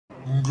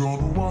I'm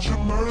gonna watch a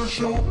murder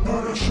show.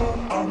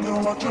 I'm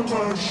gonna watch a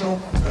murder show.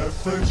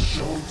 Netflix,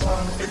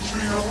 Showtime,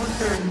 HBO,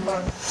 and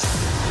Daylight.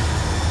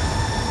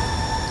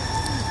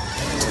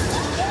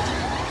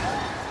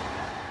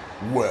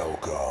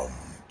 Welcome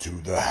to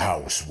the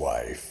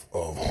Housewife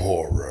of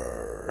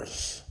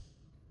Horrors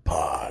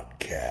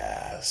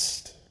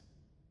podcast.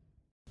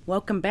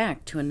 Welcome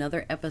back to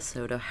another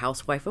episode of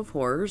Housewife of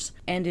Horrors,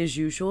 and as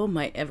usual,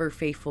 my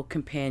ever-faithful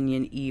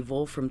companion,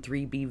 Evil, from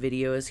 3B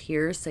Video is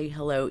here. Say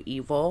hello,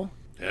 Evil.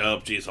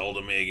 Help, she's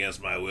holding me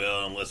against my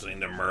will and listening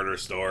to murder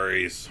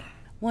stories.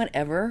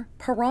 Whatever.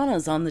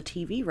 Piranha's on the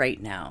TV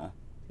right now.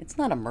 It's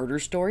not a murder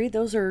story.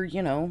 Those are,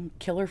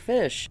 killer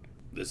fish.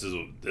 This is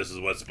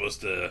what's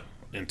supposed to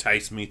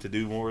entice me to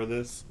do more of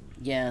this?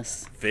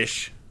 Yes.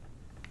 Fish?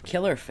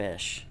 Killer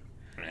fish.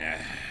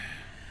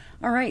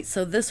 All right,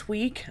 so this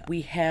week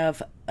we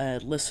have a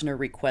listener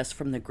request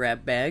from the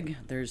grab bag.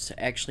 There's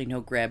actually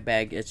no grab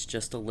bag, it's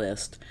just a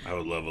list. I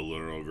would love a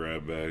literal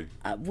grab bag.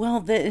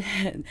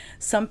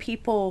 Some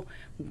people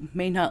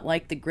may not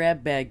like the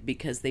grab bag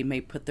because they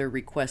may put their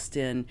request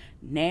in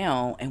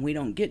now and we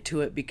don't get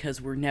to it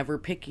because we're never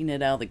picking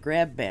it out of the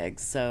grab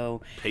bag.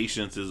 So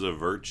Patience is a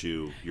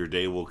virtue. Your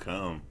day will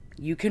come.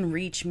 You can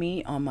reach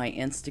me on my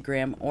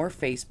Instagram or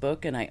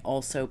Facebook, and I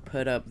also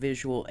put up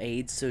visual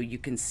aids so you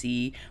can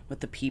see what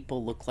the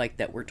people look like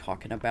that we're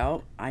talking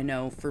about. I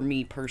know for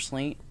me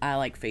personally, I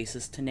like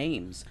faces to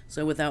names.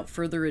 So without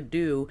further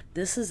ado,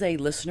 this is a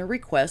listener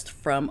request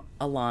from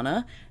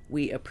Alana.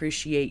 We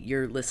appreciate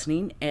your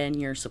listening and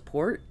your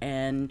support,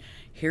 and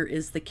here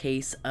is the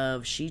case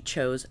of she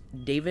chose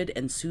David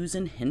and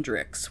Susan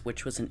Hendricks,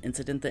 which was an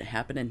incident that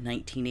happened in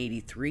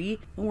 1983,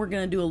 and we're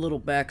going to do a little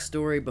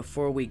backstory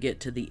before we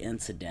get to the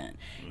incident.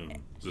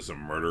 Is this a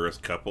murderous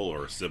couple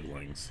or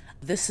siblings?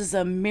 This is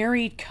a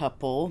married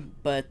couple,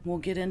 but we'll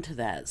get into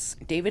that.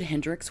 David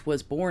Hendricks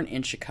was born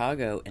in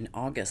Chicago in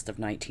August of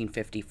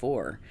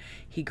 1954.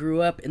 He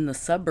grew up in the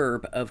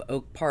suburb of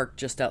Oak Park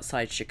just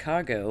outside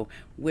Chicago,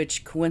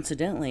 which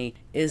coincidentally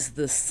is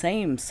the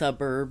same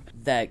suburb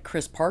that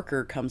Chris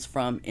Parker comes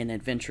from in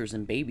Adventures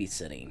in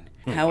Babysitting.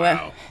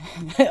 Wow.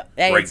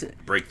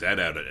 break that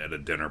out at a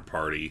dinner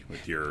party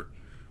with your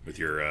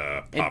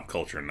pop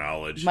culture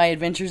knowledge. My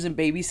Adventures in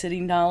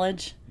Babysitting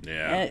knowledge.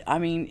 Yeah. I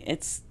mean,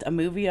 it's a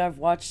movie I've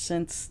watched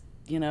since,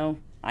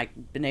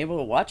 I've been able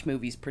to watch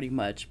movies pretty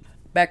much.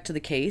 Back to the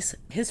case.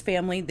 His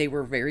family, they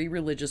were very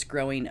religious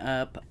growing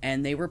up,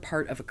 and they were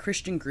part of a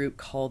Christian group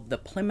called the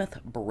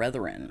Plymouth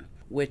Brethren,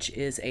 which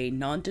is a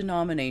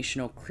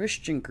non-denominational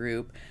Christian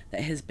group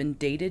that has been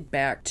dated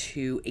back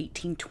to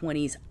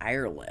 1820s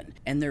Ireland.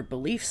 And their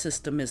belief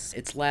system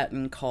it's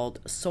Latin, called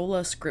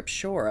sola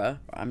scriptura.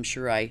 I'm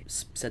sure I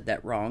said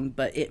that wrong,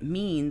 but it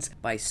means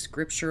by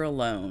scripture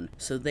alone.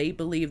 So they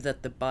believe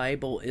that the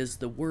Bible is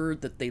the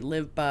word that they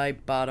live by,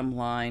 bottom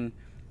line.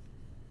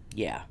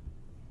 Yeah.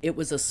 It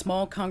was a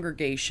small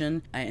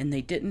congregation, and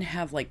they didn't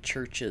have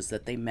churches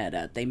that they met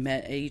at. They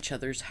met at each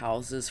other's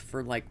houses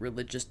for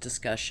religious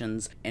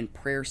discussions and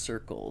prayer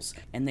circles.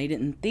 And they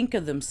didn't think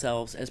of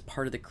themselves as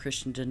part of the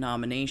Christian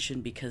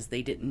denomination because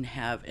they didn't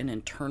have an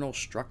internal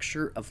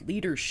structure of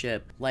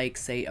leadership like,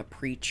 say, a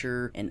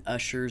preacher and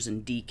ushers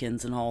and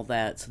deacons and all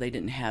that. So they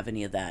didn't have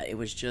any of that. It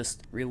was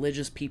just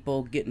religious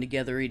people getting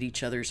together at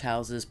each other's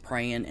houses,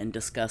 praying and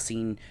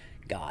discussing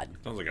God.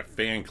 Sounds like a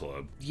fan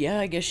club. Yeah,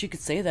 I guess you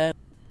could say that.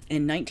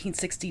 In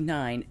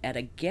 1969, at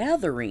a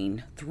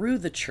gathering through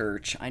the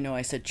church, I know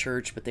I said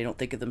church, but they don't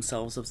think of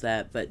themselves as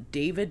that, but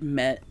David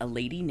met a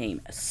lady named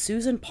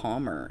Susan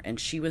Palmer, and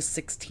she was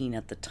 16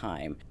 at the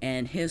time,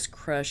 and his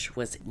crush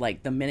was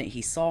the minute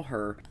he saw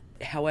her.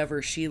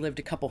 However, she lived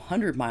a couple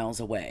hundred miles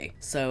away,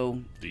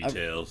 so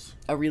details.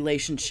 A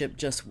relationship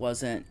just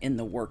wasn't in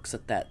the works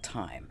at that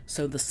time.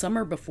 So the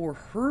summer before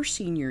her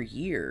senior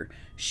year,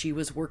 she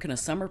was working a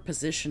summer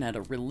position at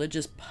a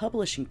religious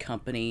publishing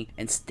company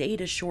and stayed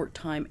a short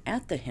time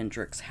at the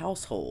Hendricks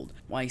household.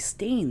 While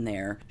staying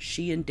there,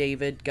 she and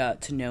David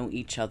got to know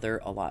each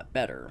other a lot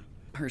better.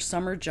 Her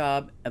summer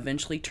job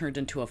eventually turned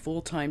into a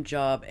full-time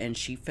job, and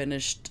she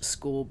finished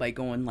school by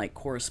going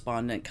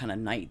correspondent kind of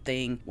night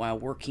thing while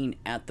working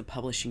at the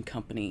publishing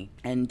company.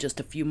 And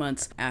just a few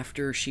months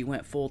after she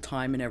went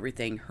full-time and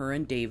everything, her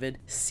and David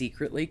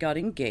secretly got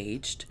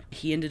engaged.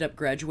 He ended up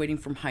graduating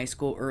from high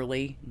school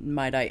early.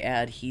 Might I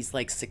add, he's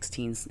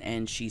 16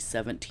 and she's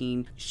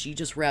 17. She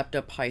just wrapped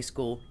up high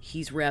school.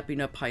 He's wrapping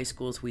up high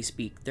school as we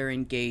speak. They're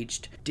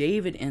engaged.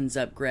 David ends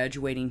up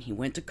graduating. He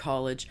went to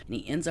college, and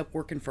he ends up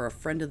working for a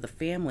friend of the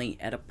family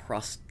at a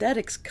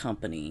prosthetics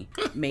company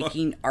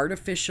making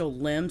artificial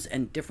limbs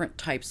and different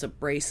types of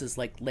braces,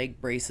 like leg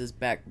braces,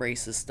 back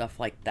braces, stuff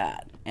like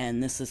that.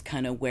 And this is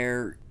kind of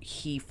where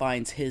he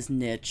finds his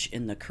niche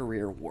in the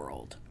career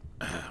world.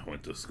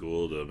 Went to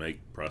school to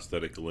make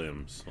prosthetic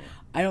limbs.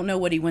 I don't know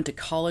what he went to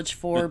college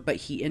for, but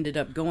he ended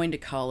up going to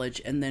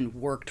college and then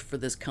worked for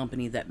this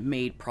company that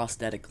made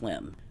prosthetic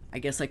limb. I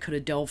guess I could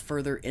have delved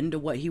further into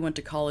what he went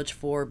to college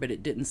for, but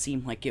it didn't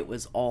seem like it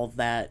was all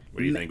that.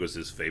 What do you think was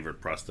his favorite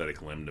prosthetic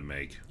limb to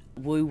make?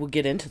 We will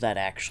get into that,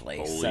 actually.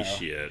 Holy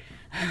shit.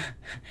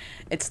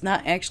 It's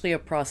not actually a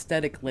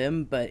prosthetic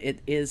limb, but it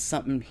is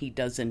something he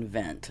does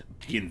invent.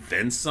 He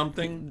invents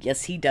something?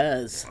 Yes, he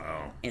does.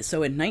 Wow. And so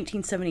in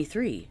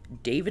 1973,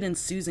 David and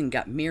Susan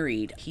got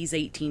married. He's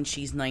 18,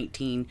 she's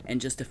 19,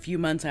 and just a few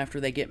months after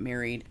they get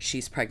married,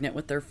 she's pregnant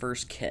with their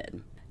first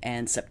kid.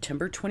 And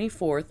September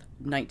 24th,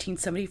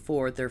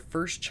 1974, their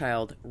first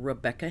child,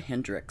 Rebecca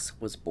Hendricks,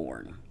 was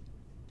born.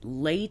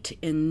 Late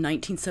in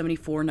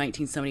 1974,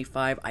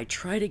 1975, I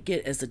try to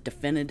get as a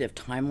definitive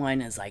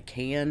timeline as I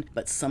can,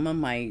 but some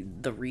of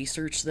the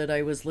research that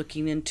I was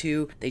looking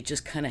into, they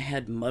just kind of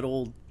had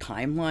muddled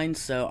timelines,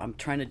 so I'm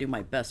trying to do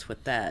my best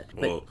with that.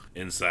 Well,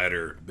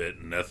 insider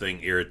bit,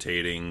 nothing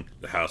irritating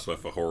the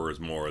housewife of horrors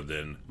more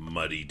than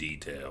muddy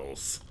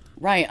details.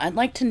 Right, I'd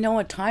like to know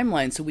a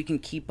timeline so we can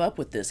keep up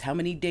with this. How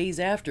many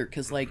days after?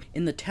 Because, like,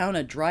 in the town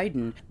of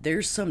Dryden,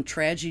 there's some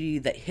tragedy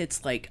that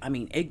hits, like, I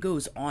mean, it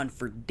goes on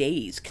for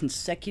days,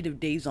 consecutive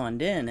days on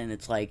end, and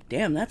it's like,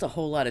 damn, that's a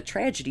whole lot of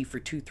tragedy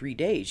for 2-3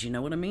 days, you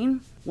know what I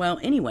mean? Well,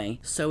 anyway,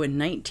 so in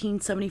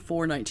 1974,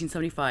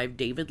 1975,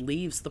 David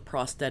leaves the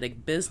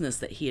prosthetic business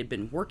that he had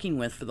been working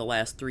with for the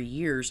last 3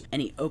 years,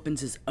 and he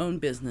opens his own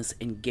business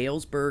in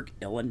Galesburg,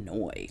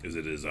 Illinois. Is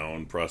it his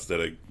own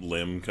prosthetic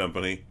limb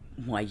company?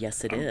 Why,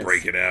 yes, it is. I'm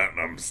breaking out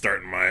and I'm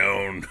starting my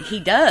own. He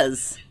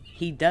does.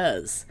 He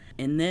does.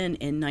 And then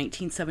in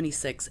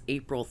 1976,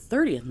 April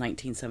 30th,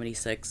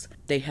 1976,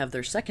 they have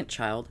their second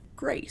child,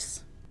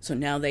 Grace. So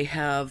now they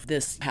have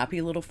this happy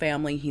little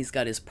family. He's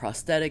got his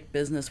prosthetic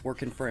business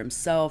working for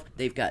himself.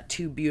 They've got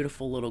 2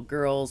 beautiful little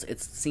girls. It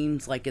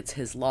seems like it's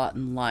his lot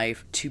in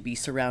life to be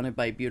surrounded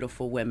by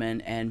beautiful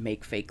women and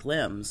make fake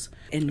limbs.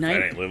 If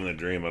I ain't living the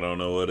dream, I don't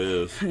know what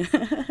is.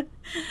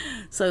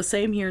 So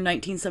same here,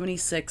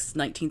 1976,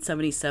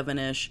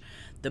 1977-ish.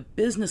 The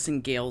business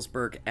in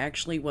Galesburg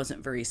actually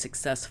wasn't very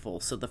successful,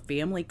 so the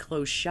family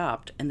closed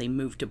shop and they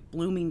moved to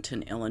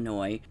Bloomington,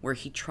 Illinois, where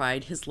he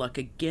tried his luck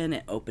again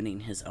at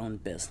opening his own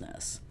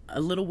business.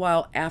 A little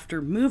while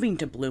after moving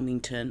to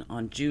Bloomington,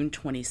 on June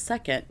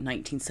 22nd,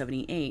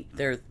 1978,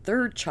 their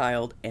third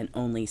child and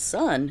only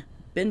son,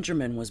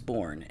 Benjamin, was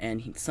born,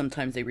 and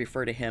sometimes they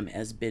refer to him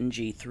as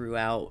Benji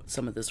throughout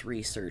some of this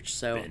research.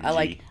 So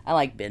Benji. I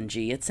like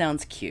Benji. It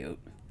sounds cute.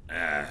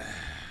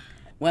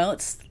 Well,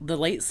 it's the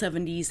late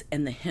 70s,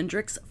 and the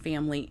Hendricks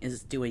family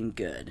is doing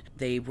good.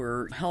 They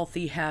were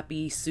healthy,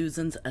 happy.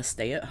 Susan's a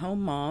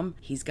stay-at-home mom.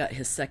 He's got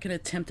his second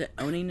attempt at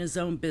owning his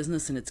own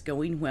business, and it's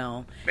going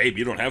well. Babe,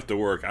 you don't have to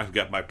work. I've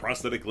got my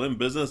prosthetic limb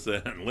business,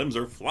 and limbs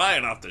are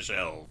flying off the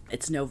shelf.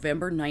 It's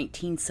November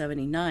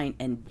 1979,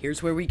 and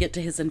here's where we get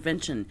to his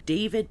invention.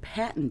 David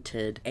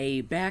patented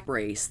a back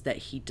brace that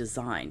he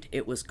designed.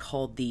 It was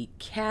called the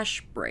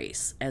cash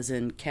brace, as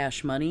in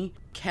cash money.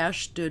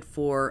 Cash stood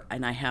for,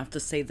 and I have to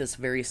say this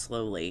very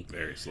slowly.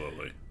 Very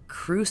slowly.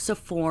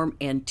 Cruciform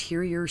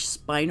anterior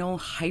spinal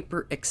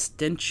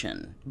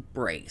hyperextension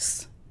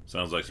brace.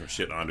 Sounds like some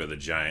shit Andre the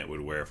Giant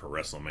would wear for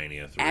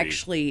WrestleMania 3.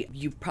 Actually,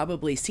 you've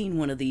probably seen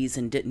one of these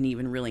and didn't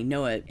even really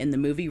know it. In the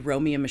movie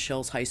Romeo and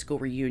Michelle's High School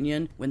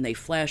Reunion, when they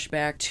flash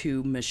back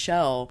to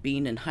Michelle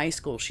being in high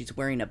school, she's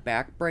wearing a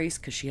back brace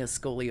because she has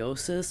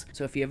scoliosis.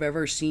 So if you've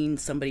ever seen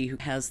somebody who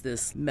has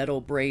this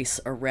metal brace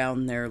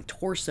around their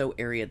torso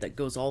area that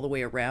goes all the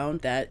way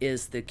around, that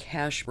is the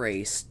cash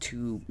brace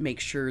to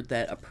make sure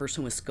that a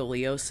person with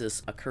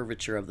scoliosis, a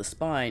curvature of the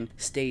spine,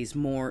 stays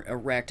more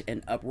erect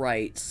and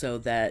upright so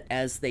that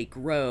as they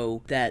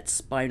grow, that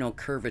spinal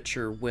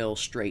curvature will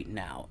straighten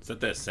out. Is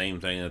that same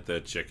thing that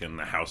the chick in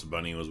the House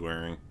Bunny was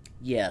wearing?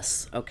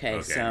 Yes.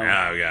 Okay, so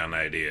now I've got an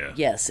idea.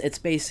 Yes, it's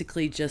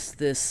basically just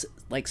this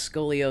like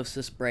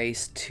scoliosis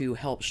brace to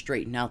help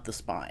straighten out the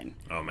spine.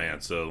 Oh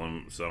man, so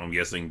I'm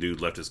guessing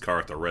dude left his car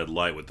at the red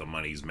light with the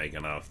money he's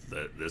making off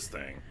this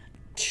thing.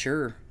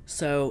 Sure.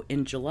 So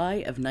in July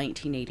of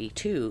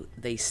 1982,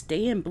 they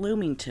stay in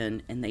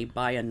Bloomington and they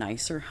buy a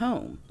nicer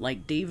home.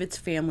 Like David's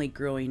family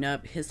growing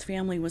up, his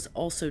family was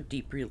also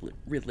deeply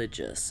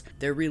religious.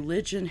 Their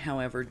religion,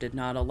 however, did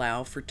not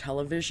allow for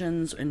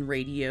televisions and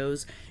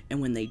radios,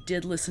 and when they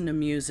did listen to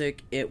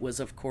music, it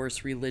was of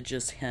course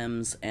religious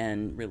hymns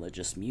and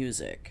religious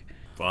music.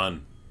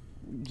 Fun.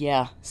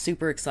 Yeah,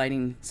 super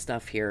exciting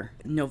stuff here.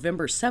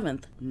 November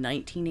 7th,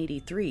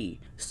 1983,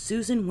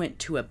 Susan went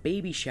to a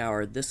baby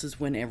shower. This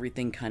is when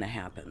everything kind of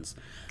happens.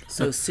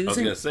 So Susan... I was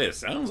going to say, it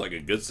sounds like a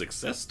good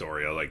success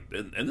story.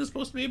 Isn't this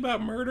supposed to be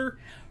about murder?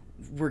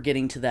 We're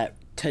getting to that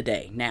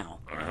today, now.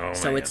 Oh,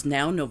 so man. It's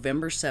now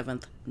November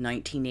 7th,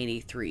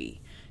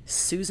 1983.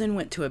 Susan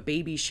went to a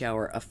baby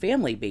shower, a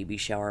family baby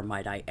shower,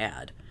 might I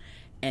add.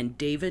 And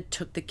David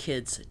took the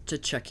kids to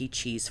Chuck E.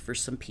 Cheese for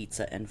some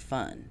pizza and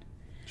fun.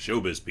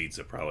 Showbiz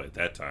pizza, probably at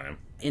that time.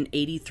 In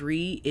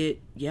 83,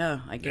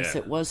 I guess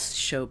it was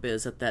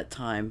showbiz at that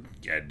time.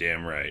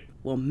 Goddamn right.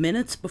 Well,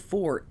 minutes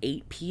before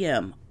 8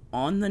 p.m.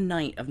 on the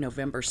night of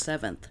November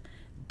 7th,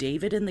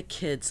 David and the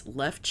kids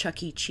left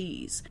Chuck E.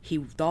 Cheese. He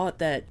thought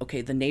that, okay,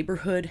 the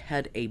neighborhood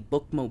had a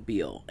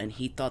bookmobile, and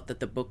he thought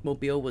that the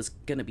bookmobile was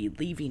going to be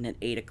leaving at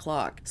 8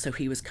 o'clock. So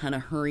he was kind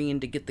of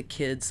hurrying to get the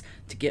kids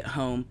to get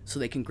home so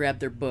they can grab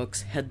their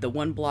books, head the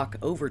one block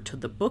over to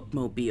the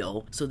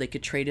bookmobile so they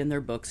could trade in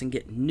their books and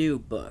get new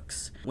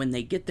books. When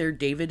they get there,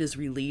 David is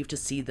relieved to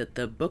see that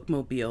the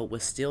bookmobile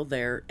was still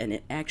there, and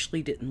it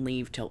actually didn't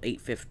leave till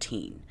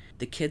 8:15.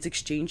 The kids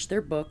exchanged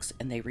their books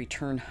and they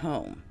returned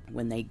home.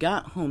 When they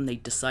got home, they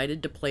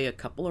decided to play a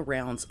couple of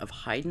rounds of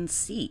hide and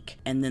seek,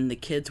 and then the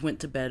kids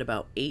went to bed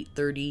about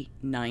 8:30,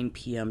 9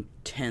 p.m.,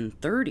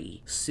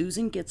 10:30.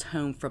 Susan gets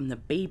home from the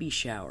baby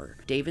shower.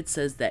 David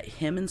says that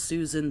him and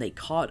Susan, they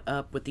caught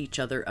up with each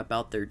other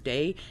about their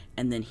day,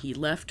 and then he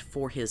left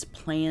for his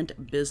planned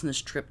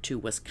business trip to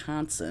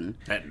Wisconsin.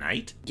 At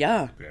night?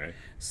 Yeah. Okay.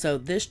 So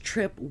this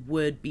trip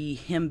would be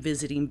him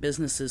visiting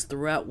businesses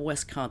throughout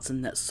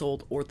Wisconsin that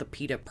sold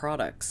orthopedic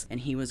products, and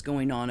he was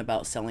going on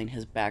about selling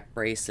his back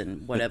brace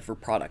and whatever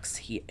products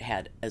he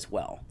had as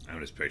well.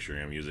 I'm just picturing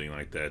him using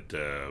like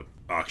that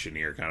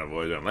auctioneer kind of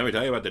voice. Let me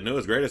tell you about the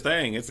newest, greatest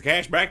thing. It's the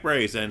cash back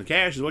brace, and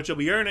cash is what you'll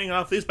be earning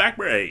off this back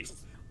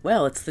brace.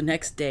 Well, it's the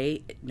next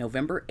day,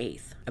 November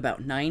 8th.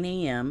 About 9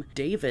 a.m.,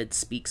 David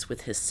speaks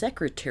with his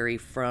secretary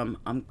from,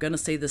 I'm going to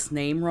say this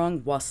name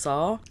wrong,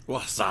 Wausau,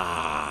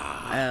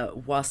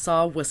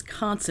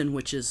 Wisconsin,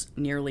 which is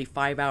nearly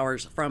 5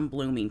 hours from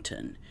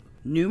Bloomington.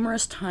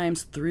 Numerous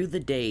times through the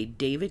day,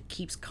 David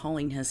keeps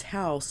calling his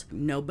house.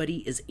 Nobody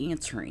is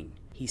answering.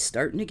 He's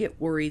starting to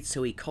get worried,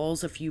 so he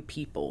calls a few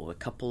people, a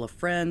couple of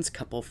friends,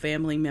 couple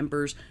family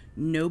members.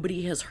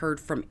 Nobody has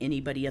heard from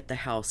anybody at the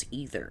house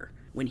either.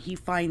 When he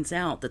finds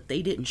out that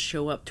they didn't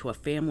show up to a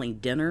family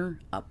dinner,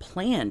 a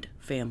planned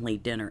family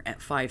dinner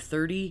at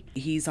 5:30,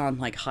 he's on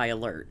like high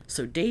alert.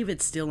 So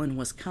David, still in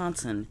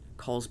Wisconsin,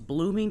 calls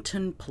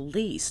Bloomington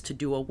police to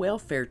do a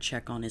welfare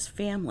check on his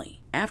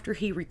family. After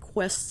he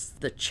requests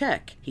the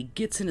check, he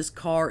gets in his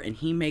car and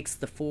he makes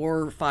the 4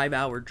 or 5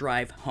 hour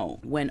drive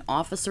home. When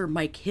Officer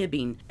Mike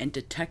Hibbing and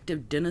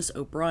Detective Dennis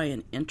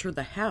O'Brien enter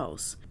the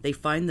house, they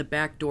find the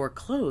back door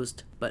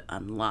closed but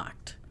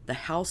unlocked. The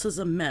house is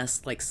a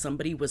mess, like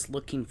somebody was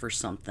looking for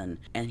something,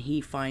 and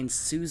he finds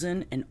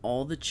Susan and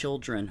all the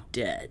children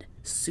dead.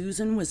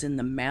 Susan was in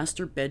the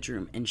master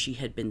bedroom and she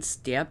had been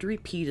stabbed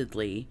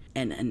repeatedly,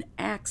 and an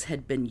axe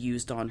had been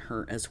used on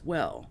her as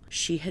well.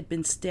 She had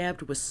been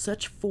stabbed with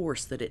such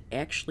force that it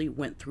actually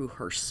went through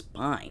her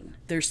spine.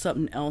 There's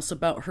something else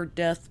about her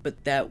death,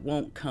 but that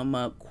won't come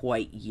up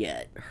quite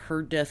yet.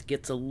 Her death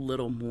gets a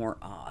little more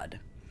odd.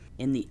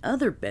 In the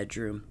other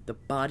bedroom, the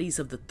bodies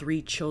of the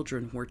 3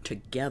 children were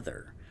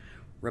together.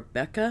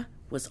 Rebecca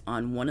was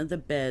on one of the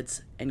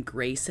beds and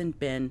Grace and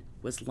Ben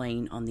was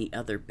laying on the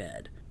other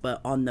bed. But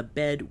on the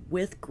bed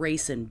with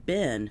Grace and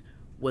Ben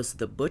was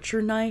the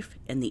butcher knife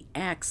and the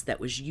axe that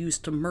was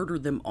used to murder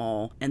them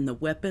all, and the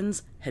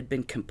weapons had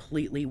been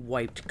completely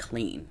wiped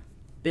clean.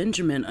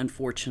 Benjamin,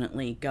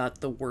 unfortunately, got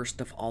the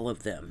worst of all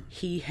of them.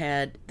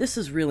 This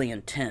is really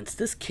intense.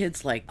 This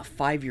kid's like a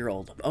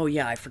 5-year-old. Oh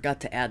yeah, I forgot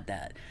to add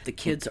that. The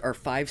kids are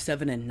 5,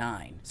 7, and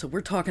 9. So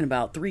we're talking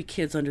about 3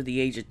 kids under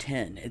the age of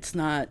 10. It's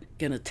not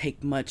gonna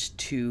take much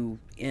to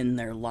end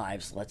their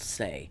lives, let's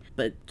say.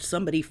 But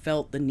somebody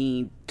felt the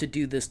need to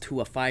do this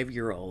to a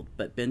 5-year-old.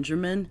 But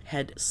Benjamin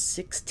had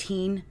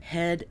 16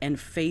 head and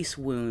face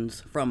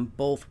wounds from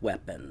both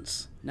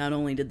weapons. Not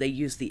only did they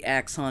use the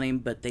axe on him,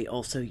 but they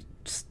also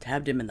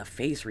stabbed him in the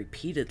face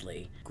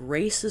repeatedly.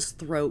 Grace's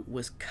throat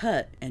was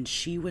cut and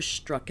she was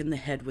struck in the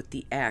head with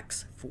the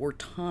axe 4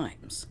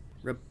 times.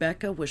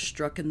 Rebecca was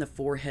struck in the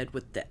forehead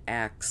with the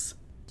axe.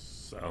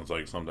 Sounds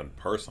like something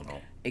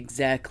personal.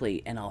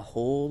 Exactly, and a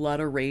whole lot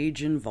of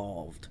rage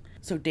involved.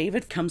 So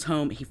David comes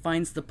home, he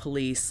finds the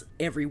police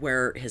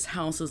everywhere, his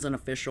house is an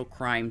official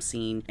crime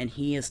scene, and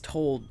he is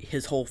told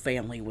his whole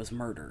family was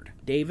murdered.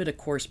 David, of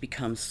course,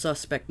 becomes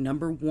suspect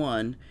number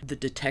 1. The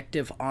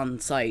detective on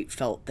site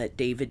felt that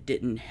David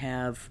didn't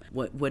have,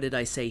 what did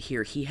I say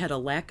here? He had a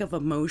lack of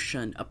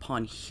emotion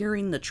upon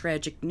hearing the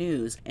tragic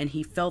news, and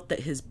he felt that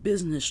his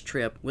business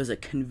trip was a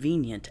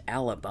convenient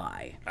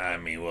alibi. I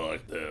mean, well,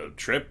 the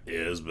trip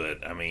is,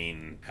 but I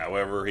mean,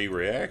 however he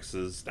reacts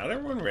is, not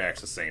everyone reacts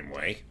the same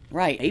way.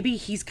 Right. Maybe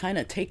he's kind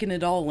of taken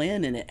it all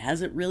in and it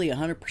hasn't really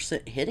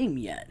 100% hit him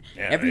yet.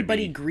 Yeah,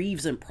 everybody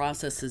grieves and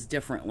processes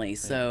differently,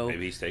 so...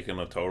 Maybe he's taken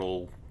a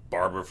total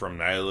Barbara from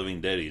Night of the Living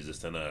Dead. He's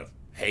just in a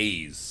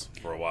haze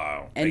for a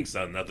while. And thinks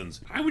that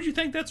nothing's... Why would you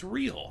think that's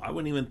real? I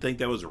wouldn't even think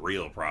that was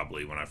real,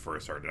 probably, when I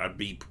first heard it. I'd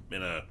be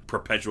in a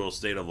perpetual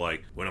state of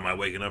when am I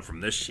waking up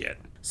from this shit?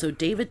 So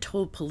David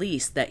told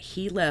police that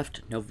he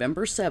left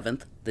November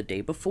 7th, the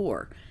day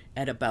before,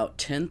 at about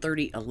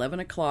 10:30, 11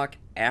 o'clock,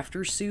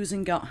 after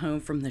Susan got home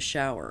from the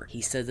shower.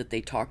 He said that they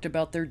talked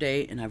about their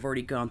day, and I've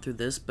already gone through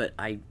this, but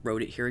I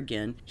wrote it here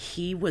again.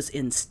 He was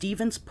in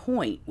Stevens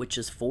Point, which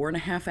is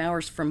 4.5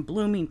 hours from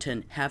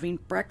Bloomington, having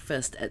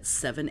breakfast at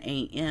 7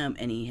 a.m.,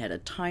 and he had a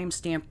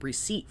timestamp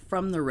receipt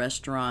from the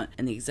restaurant,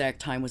 and the exact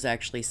time was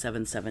actually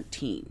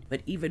 7:17.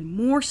 But even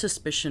more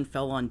suspicion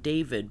fell on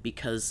David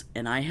because,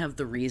 and I have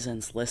the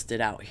reasons listed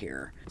out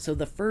here. So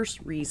the first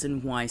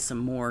reason why some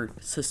more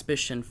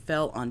suspicion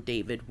fell on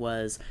David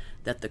was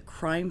that the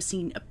crime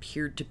scene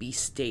appeared to be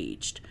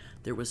staged.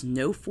 There was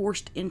no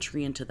forced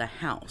entry into the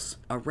house.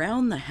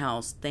 Around the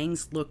house,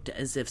 things looked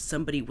as if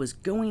somebody was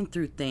going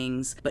through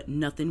things, but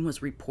nothing was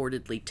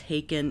reportedly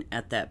taken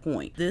at that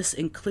point. This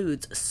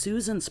includes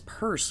Susan's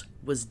purse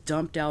was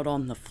dumped out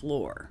on the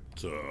floor.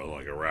 So,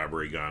 like a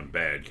robbery gone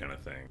bad kind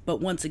of thing. But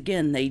once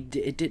again,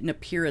 it didn't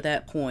appear at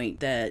that point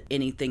that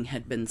anything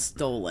had been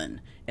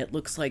stolen. It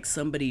looks like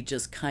somebody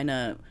just kind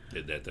of...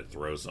 Did that to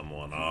throw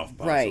someone off,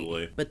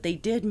 possibly. Right. But they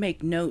did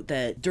make note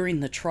that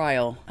during the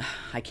trial...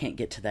 I can't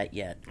get to that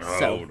yet.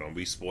 Oh, don't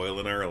be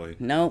spoiling early.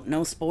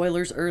 No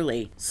spoilers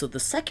early. So the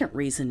second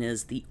reason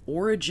is the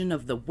origin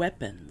of the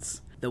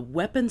weapons. The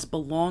weapons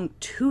belonged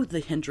to the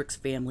Hendricks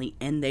family,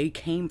 and they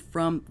came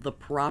from the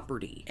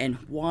property. And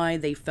why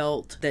they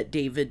felt that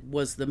David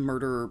was the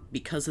murderer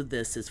because of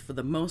this is, for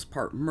the most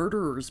part,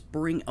 murderers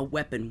bring a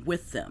weapon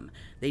with them.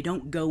 They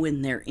don't go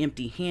in there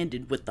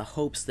empty-handed with the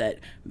hopes that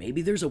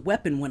maybe there's a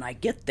weapon when I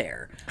get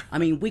there. I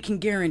mean, we can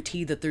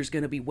guarantee that there's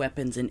going to be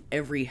weapons in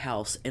every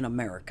house in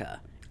America.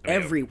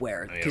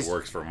 Everywhere. It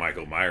works for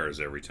Michael Myers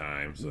every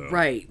time. So.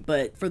 Right,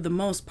 but for the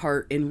most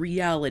part, in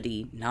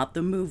reality, not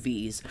the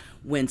movies,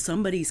 when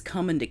somebody's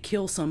coming to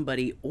kill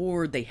somebody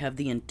or they have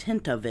the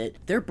intent of it,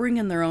 they're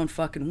bringing their own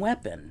fucking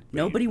weapon.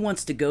 Nobody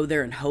wants to go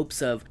there in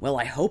hopes of, well,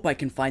 I hope I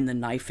can find the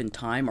knife in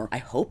time, or I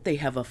hope they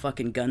have a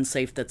fucking gun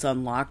safe that's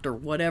unlocked, or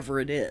whatever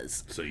it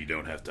is. So you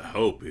don't have to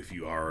hope if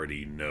you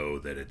already know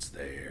that it's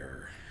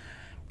there.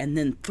 And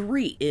then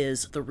 3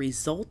 is the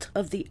result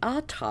of the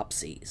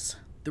autopsies.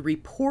 The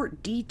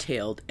report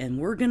detailed, and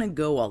we're going to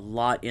go a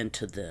lot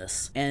into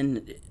this,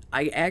 and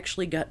I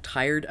actually got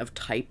tired of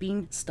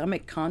typing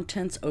stomach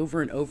contents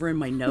over and over in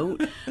my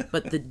note,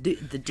 but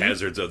the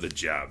hazards of the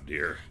job,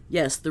 dear.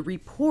 Yes, the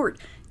report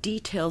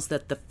details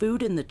that the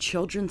food in the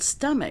children's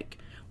stomach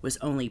was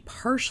only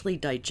partially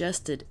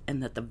digested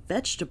and that the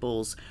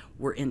vegetables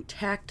were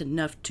intact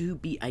enough to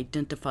be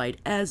identified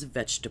as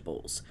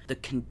vegetables. The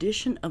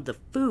condition of the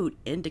food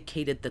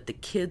indicated that the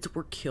kids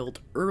were killed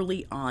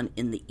early on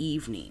in the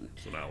evening.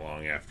 So not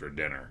long after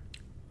dinner.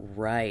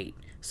 Right.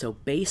 So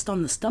based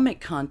on the stomach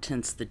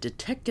contents, the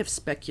detective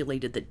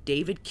speculated that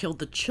David killed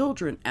the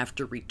children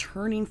after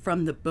returning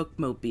from the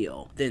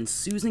bookmobile. Then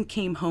Susan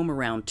came home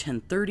around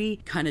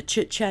 10:30, kind of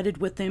chit-chatted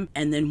with him,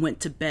 and then went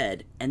to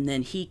bed. And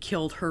then he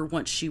killed her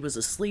once she was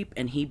asleep,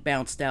 and he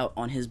bounced out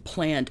on his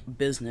planned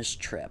business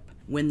trip.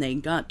 When they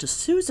got to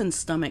Susan's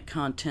stomach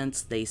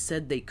contents, they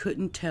said they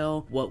couldn't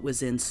tell what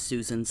was in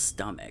Susan's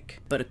stomach.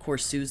 But of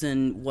course,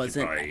 Susan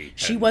wasn't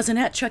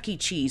at Chuck E.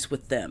 Cheese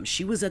with them.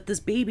 She was at this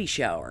baby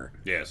shower.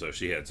 Yeah, so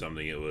she had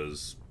something that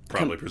was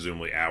probably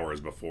presumably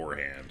hours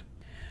beforehand.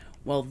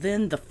 Well,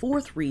 then the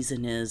 4th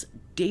reason is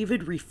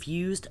David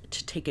refused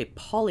to take a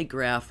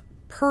polygraph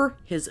per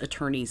his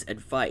attorney's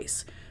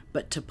advice.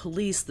 But to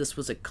police, this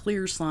was a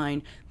clear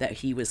sign that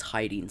he was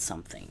hiding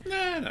something.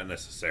 Nah, not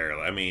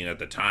necessarily. I mean, at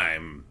the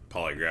time,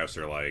 polygraphs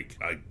are like,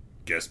 I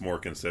guess, more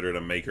considered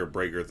a make or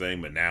breaker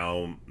thing. But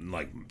now,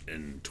 like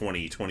in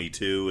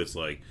 2022, it's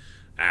like,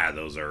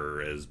 those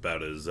are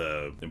about as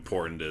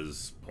important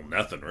as, well,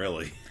 nothing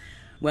really.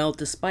 Well,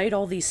 despite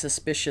all these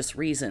suspicious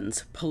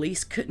reasons,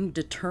 police couldn't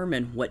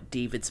determine what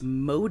David's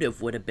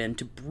motive would have been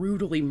to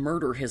brutally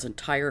murder his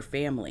entire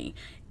family.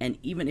 And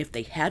even if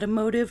they had a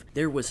motive,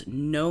 there was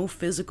no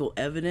physical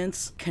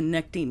evidence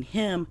connecting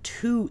him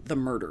to the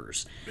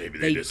murders. Maybe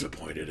they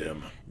disappointed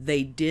him.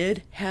 They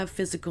did have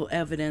physical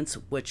evidence,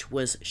 which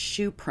was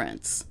shoe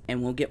prints.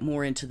 And we'll get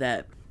more into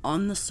that.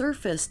 On the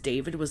surface,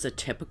 David was a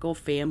typical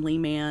family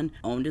man,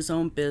 owned his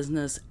own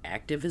business,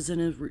 active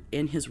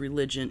in his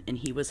religion, and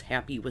he was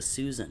happy with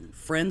Susan.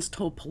 Friends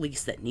told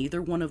police that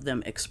neither one of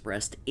them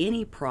expressed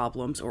any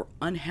problems or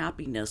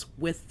unhappiness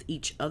with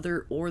each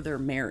other or their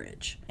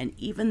marriage. And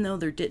even though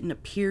there didn't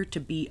appear to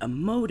be a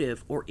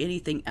motive or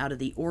anything out of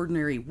the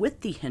ordinary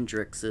with the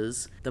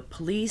Hendrickses, the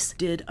police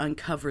did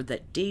uncover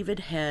that David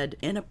had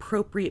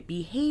inappropriate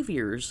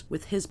behaviors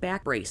with his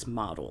back brace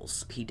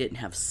models. He didn't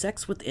have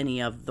sex with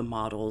any of the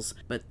models,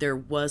 but there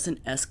was an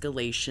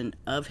escalation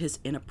of his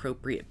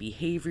inappropriate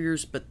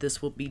behaviors, but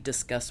this will be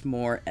discussed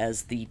more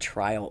as the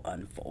trial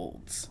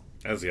unfolds.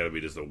 That's got to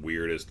be just the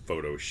weirdest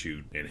photo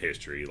shoot in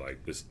history.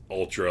 Like this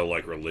ultra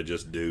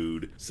religious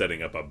dude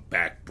setting up a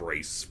back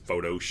brace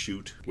photo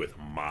shoot with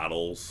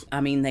models. I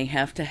mean, they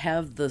have to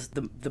have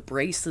the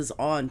braces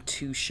on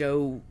to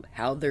show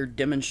how they're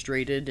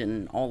demonstrated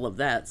and all of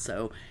that.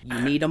 So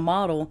you need a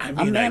model.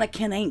 A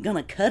mannequin ain't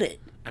gonna cut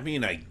it. I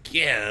mean, I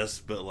guess,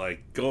 but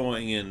like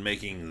going and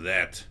making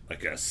that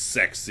like a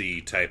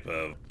sexy type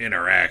of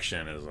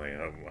interaction is like,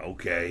 oh,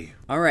 okay.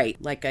 All right,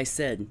 like I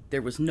said,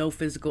 there was no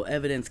physical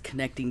evidence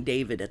connecting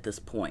David at this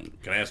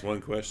point. Can I ask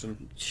one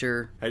question?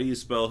 Sure. How do you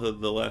spell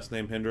the last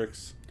name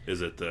Hendricks?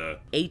 Is it the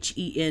Hendricks?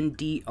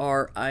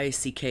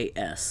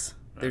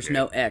 There's Okay.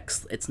 no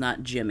X. It's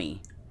not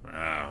Jimmy.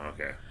 Oh,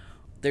 okay.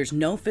 There's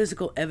no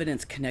physical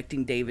evidence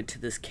connecting David to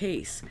this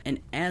case. And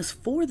as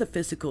for the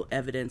physical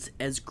evidence,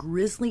 as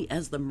grisly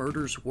as the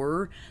murders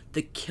were,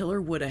 the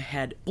killer would have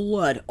had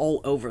blood all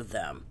over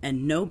them.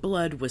 And no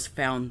blood was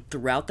found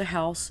throughout the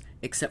house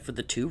except for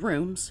the 2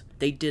 rooms.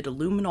 They did a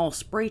luminol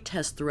spray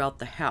test throughout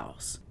the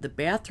house. The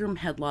bathroom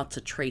had lots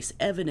of trace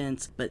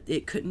evidence, but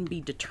it couldn't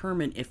be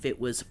determined if it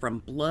was from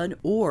blood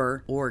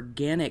or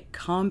organic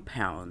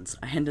compounds.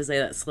 I had to say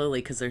that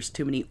slowly because there's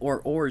too many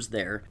ors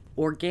there.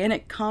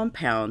 Organic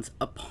compounds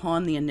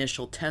upon the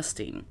initial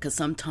testing, because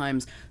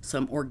sometimes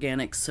some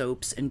organic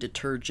soaps and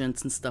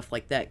detergents and stuff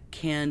like that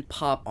can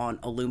pop on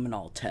a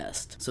luminol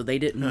test. So they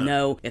didn't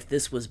know if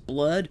this was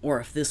blood or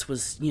if this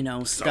was,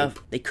 stuff. Soap.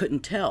 They couldn't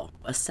tell.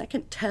 A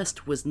second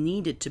test was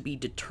needed to be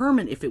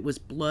determined if it was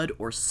blood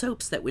or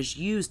soaps that was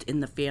used in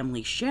the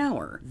family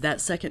shower.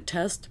 That second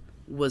test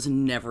was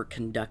never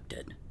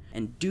conducted.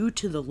 And due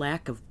to the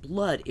lack of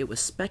blood, it was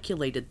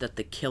speculated that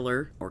the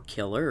killer, or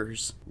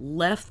killers,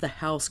 left the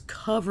house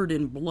covered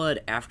in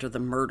blood after the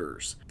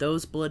murders.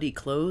 Those bloody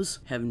clothes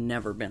have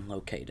never been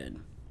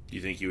located. Do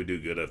you think you would do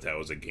good if that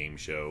was a game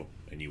show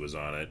and you was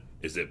on it?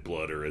 Is it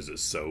blood or is it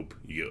soap?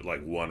 You get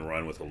like one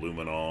run with a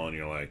luminol and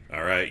you're like,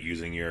 all right,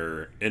 using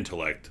your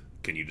intellect,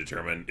 can you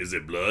determine is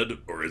it blood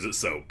or is it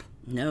soap?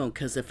 No,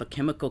 because if a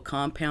chemical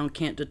compound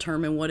can't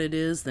determine what it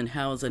is, then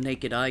how is a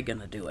naked eye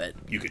gonna do it?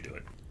 You could do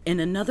it. In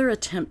another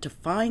attempt to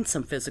find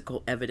some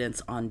physical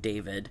evidence on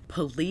David,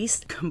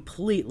 police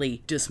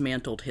completely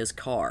dismantled his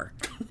car.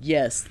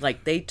 Yes,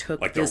 like they took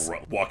Like this... the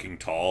Walking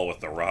Tall with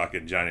The Rock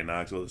and Johnny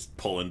Knoxville is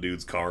pulling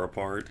dude's car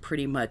apart.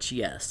 Pretty much,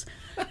 yes.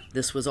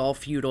 This was all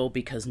futile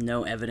because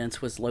no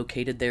evidence was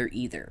located there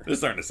either. This is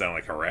starting to sound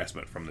like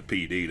harassment from the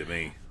PD to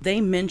me.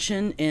 They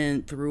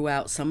mention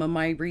throughout some of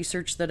my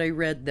research that I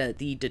read that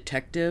the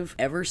detective,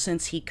 ever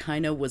since he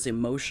kind of was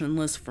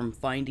emotionless from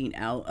finding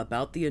out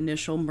about the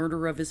initial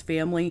murder of his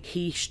family,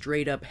 he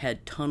straight up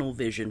had tunnel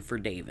vision for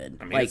David.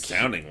 I mean, it's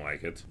sounding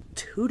like it.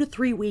 2 to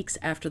 3 weeks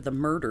after the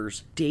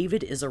murders,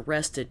 David is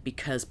arrested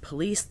because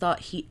police thought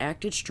he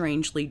acted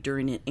strangely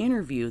during an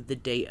interview the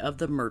day of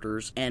the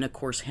murders, and of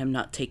course him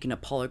not taking a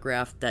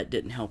polygraph, that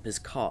didn't help his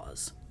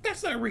cause.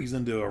 That's not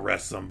reason to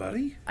arrest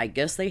somebody. I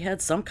guess they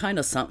had some kind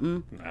of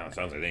something. No, it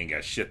sounds like they ain't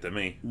got shit to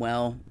me.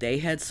 Well, they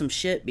had some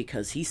shit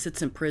because he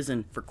sits in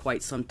prison for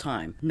quite some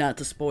time. Not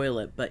to spoil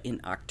it, but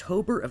in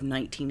October of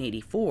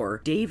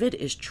 1984, David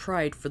is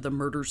tried for the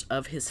murders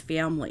of his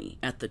family.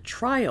 At the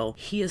trial,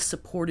 he is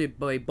supported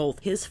by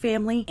both his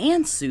family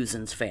and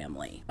Susan's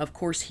family. Of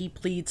course, he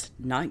pleads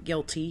not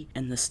guilty,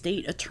 and the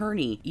state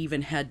attorney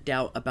even had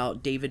doubt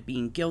about David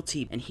being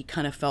guilty, and he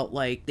kind of felt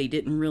like they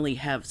didn't really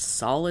have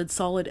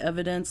solid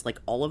evidence.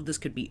 Like all of this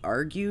could be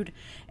argued,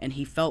 and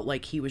he felt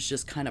like he was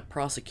just kind of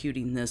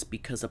prosecuting this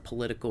because of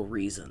political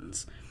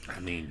reasons. I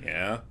mean,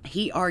 yeah.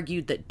 He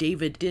argued that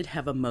David did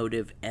have a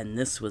motive, and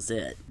this was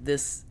it.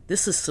 This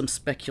is some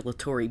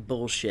speculatory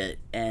bullshit,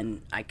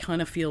 and I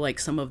kind of feel like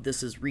some of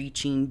this is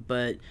reaching,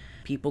 but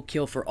people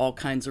kill for all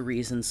kinds of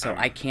reasons, so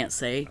I can't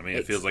say. I mean,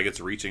 it feels like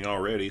it's reaching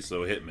already,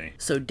 so hit me.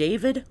 So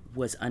David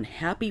was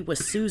unhappy with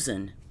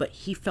Susan, but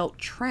he felt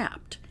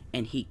trapped.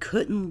 And he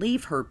couldn't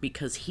leave her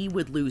because he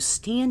would lose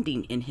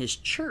standing in his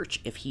church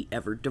if he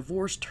ever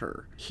divorced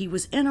her. He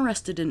was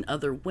interested in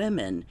other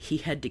women. He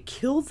had to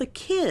kill the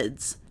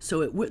kids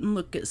so it wouldn't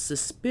look as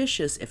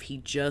suspicious if he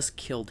just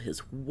killed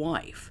his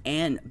wife.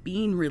 And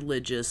being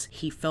religious,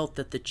 he felt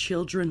that the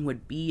children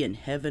would be in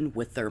heaven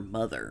with their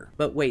mother.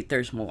 But wait,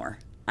 there's more.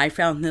 I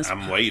found this...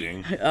 I'm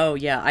waiting. Oh,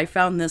 yeah. I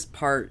found this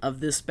part of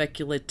this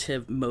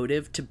speculative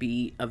motive to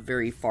be a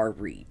very far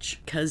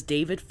reach. Because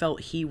David felt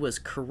he was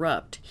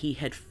corrupt, he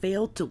had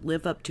failed to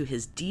live up to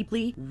his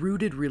deeply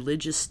rooted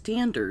religious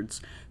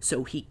standards,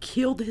 so he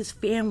killed his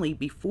family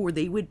before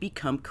they would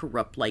become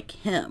corrupt like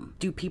him.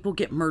 Do people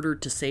get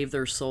murdered to save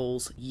their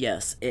souls?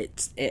 Yes,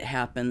 it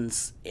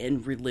happens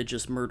in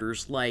religious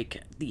murders,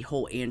 like the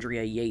whole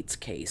Andrea Yates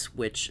case,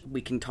 which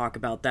we can talk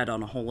about that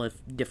on a whole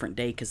different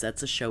day because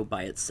that's a show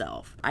by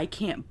itself. I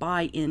can't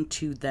buy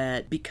into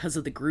that because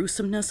of the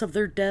gruesomeness of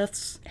their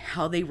deaths,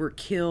 how they were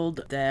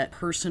killed, that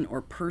person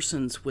or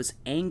persons was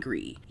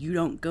angry. You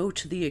don't go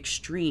to the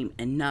extreme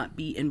and not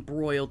be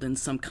embroiled in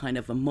some kind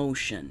of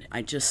emotion.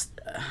 I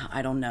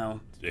don't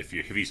know. If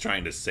he's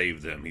trying to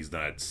save them, he's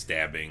not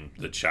stabbing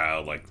the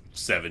child like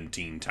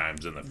 17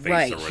 times in the face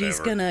right, or whatever. He's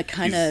gonna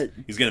kind of...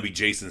 He's gonna be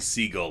Jason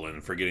Segel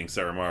and forgetting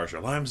Sarah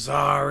Marshall. I'm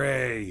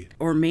sorry!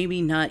 Or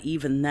maybe not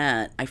even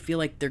that. I feel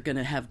like they're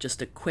gonna have just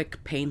a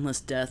quick,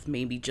 painless death,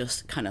 maybe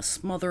just kind of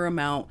smother them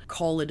out,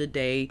 call it a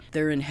day.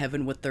 They're in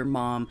heaven with their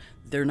mom.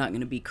 they're not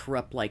going to be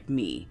corrupt like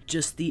me.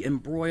 Just the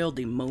embroiled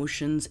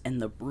emotions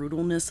and the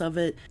brutalness of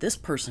it. This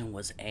person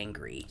was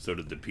angry. So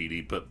did the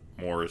PD put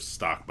more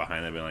stock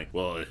behind it, being like,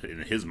 well,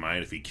 in his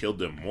mind, if he killed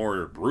them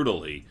more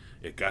brutally,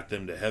 it got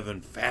them to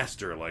heaven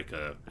faster, like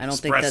a I don't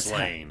express think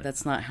lane.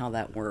 That's not how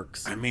that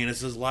works. I mean,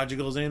 it's as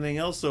logical as anything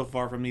else so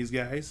far from these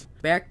guys.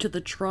 Back to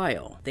the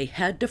trial. They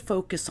had to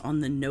focus on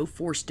the no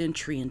forced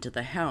entry into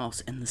the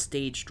house and the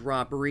staged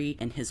robbery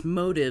and his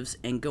motives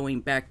and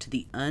going back to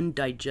the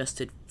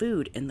undigested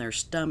food in their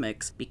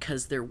stomachs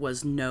because there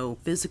was no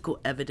physical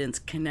evidence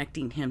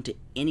connecting him to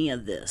any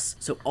of this.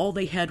 So all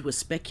they had was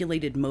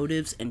speculated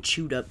motives and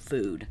chewed up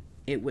food.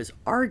 It was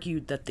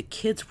argued that the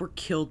kids were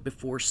killed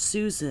before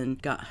Susan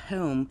got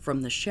home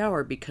from the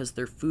shower because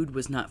their food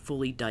was not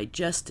fully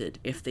digested.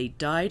 If they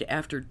died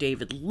after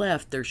David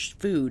left, their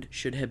food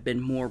should have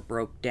been more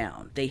broke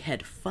down. They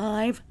had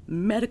 5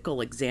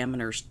 medical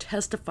examiners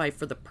testify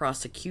for the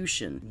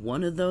prosecution.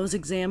 One of those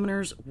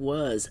examiners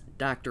was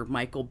Dr.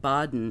 Michael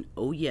Baden,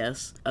 oh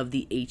yes, of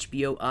the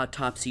HBO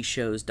autopsy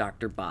shows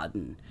Dr.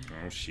 Baden.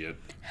 Oh shit.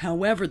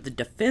 However, the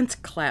defense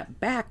clapped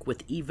back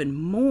with even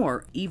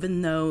more,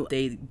 even though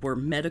they were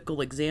medical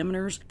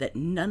examiners, that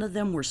none of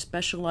them were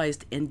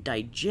specialized in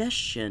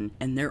digestion,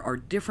 and there are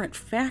different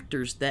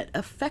factors that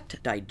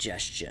affect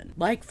digestion.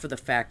 Like for the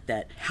fact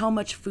that how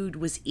much food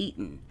was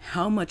eaten,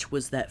 how much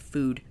was that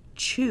food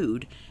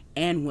chewed,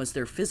 and was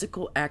there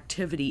physical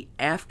activity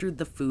after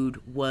the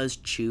food was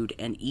chewed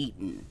and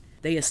eaten.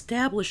 They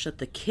established that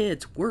the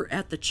kids were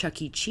at the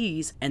Chuck E.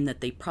 Cheese and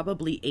that they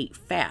probably ate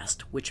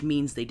fast, which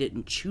means they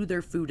didn't chew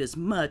their food as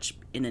much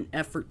in an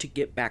effort to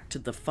get back to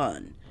the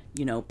fun.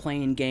 You know,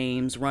 playing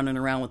games, running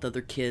around with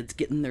other kids,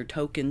 getting their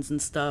tokens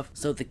and stuff.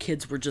 So the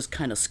kids were just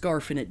kind of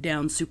scarfing it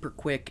down super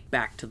quick,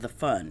 back to the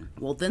fun.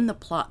 Well, then the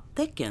plot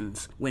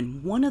thickens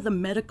when one of the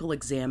medical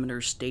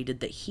examiners stated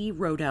that he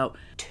wrote out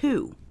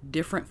 2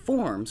 different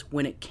forms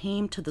when it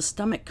came to the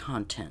stomach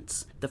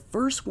contents. The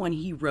first one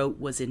he wrote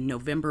was in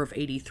November of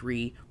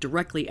 '83,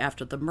 directly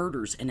after the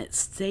murders, and it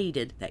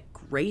stated that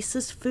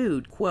Grace's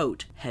food,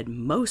 quote, had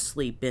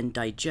mostly been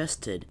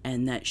digested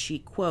and that she,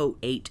 quote,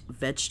 ate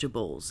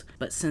vegetables.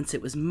 But since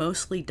it was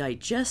mostly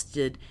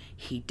digested,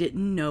 he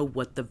didn't know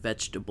what the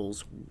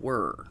vegetables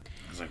were.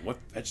 I was like, what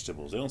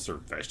vegetables? They don't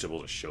serve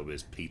vegetables at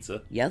Showbiz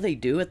Pizza. Yeah, they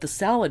do at the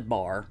salad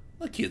bar.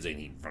 The kids ain't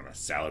eating from a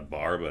salad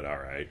bar, but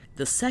alright.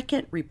 The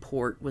second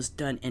report was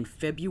done in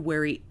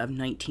February of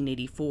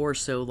 1984,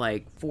 so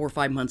like 4 or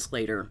 5 months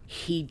later.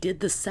 He did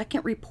the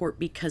second report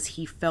because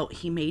he felt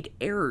he made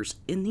errors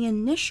in the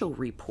initial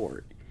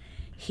report.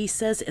 He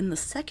says in the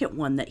second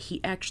one that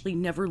he actually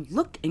never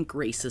looked in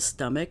Grace's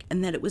stomach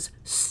and that it was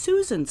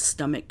Susan's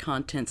stomach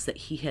contents that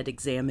he had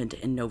examined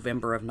in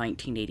November of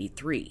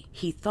 1983.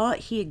 He thought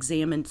he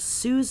examined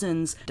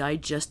Susan's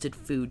digested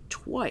food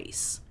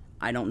twice.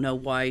 I don't know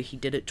why he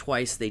did it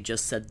twice. They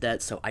just said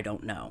that, so I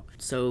don't know.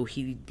 So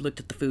he looked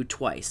at the food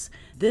twice.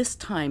 This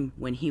time,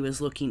 when he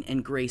was looking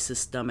in Grace's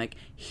stomach,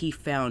 he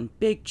found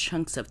big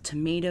chunks of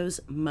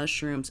tomatoes,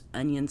 mushrooms,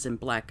 onions, and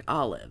black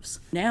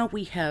olives. Now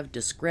we have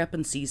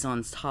discrepancies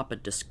on top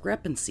of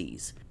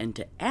discrepancies. And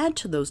to add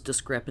to those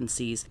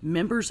discrepancies,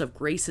 members of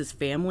Grace's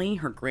family,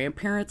 her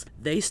grandparents,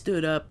 they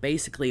stood up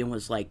basically and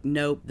was like,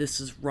 nope, this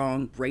is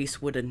wrong.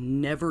 Grace would have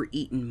never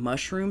eaten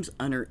mushrooms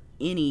under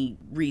any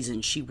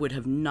reason. She would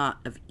have not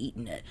have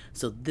eaten it.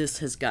 So this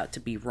has got to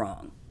be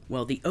wrong.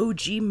 Well, the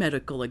OG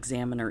medical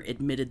examiner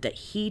admitted that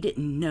he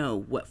didn't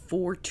know what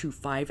 4 to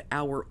 5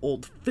 hour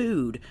old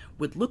food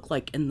would look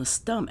like in the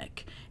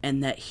stomach,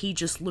 and that he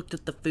just looked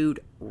at the food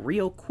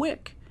real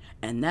quick.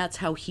 And that's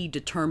how he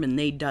determined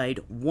they died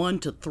 1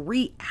 to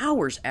 3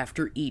 hours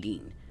after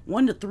eating.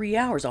 1 to 3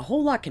 hours. A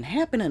whole lot can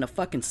happen in a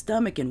fucking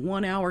stomach in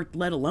 1 hour,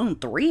 let alone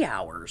 3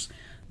 hours.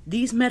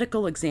 These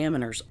medical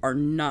examiners are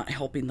not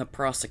helping the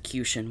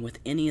prosecution with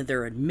any of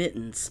their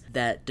admittance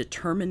that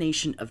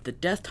determination of the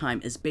death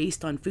time is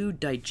based on food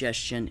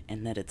digestion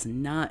and that it's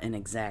not an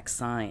exact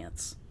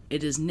science.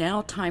 It is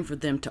now time for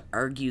them to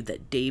argue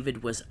that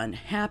David was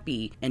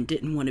unhappy and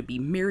didn't want to be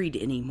married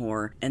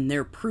anymore, and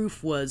their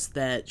proof was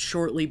that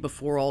shortly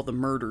before all the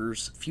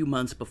murders, a few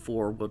months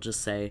before, we'll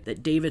just say,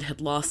 that David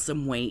had lost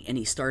some weight and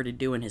he started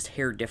doing his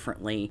hair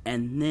differently,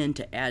 and then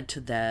to add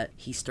to that,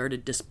 he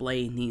started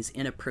displaying these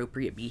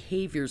inappropriate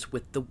behaviors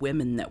with the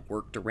women that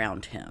worked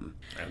around him.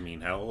 I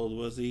mean, how old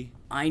was he?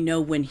 I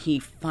know when he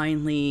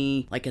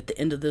finally, like at the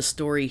end of this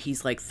story,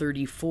 he's like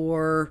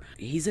 34.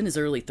 He's in his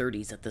early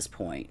 30s at this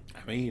point.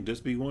 I mean,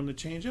 just be wanting to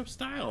change up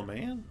style,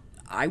 man.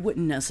 I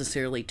wouldn't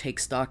necessarily take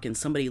stock in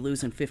somebody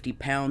losing 50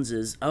 pounds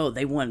as, oh,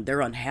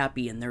 they're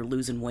unhappy and they're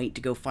losing weight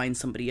to go find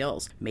somebody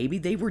else. Maybe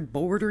they were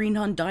bordering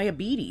on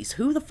diabetes.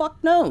 Who the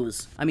fuck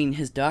knows? I mean,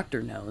 his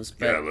doctor knows.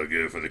 But Gotta look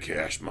good for the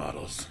cash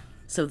models.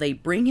 So they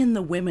bring in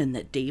the women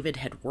that David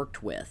had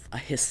worked with.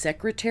 His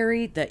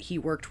secretary that he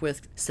worked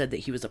with said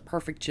that he was a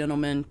perfect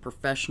gentleman,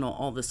 professional,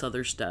 all this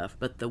other stuff.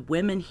 But the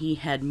women he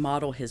had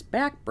model his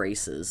back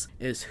braces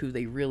is who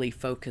they really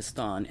focused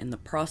on. And the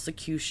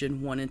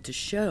prosecution wanted to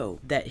show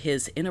that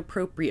his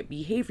inappropriate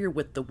behavior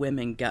with the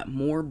women got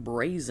more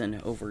brazen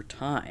over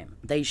time.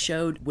 They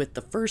showed with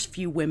the first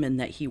few women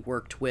that he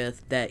worked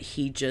with that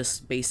he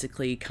just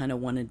basically kind of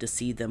wanted to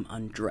see them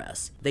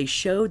undress. They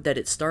showed that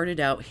it started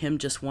out him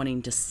just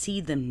wanting to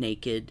see them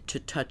naked, to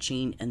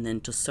touching, and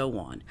then to so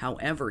on.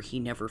 However, he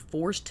never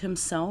forced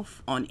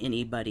himself on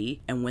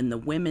anybody, and when the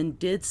women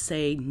did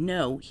say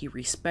no, he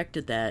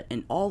respected that,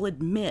 and all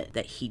admit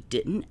that he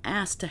didn't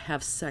ask to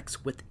have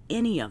sex with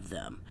any of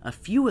them. A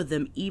few of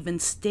them even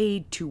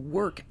stayed to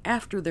work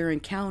after their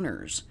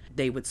encounters.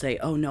 They would say,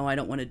 oh no, I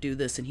don't want to do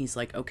this. And he's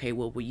like, okay,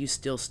 well, will you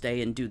still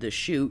stay and do the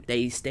shoot?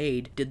 They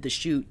stayed, did the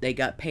shoot, they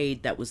got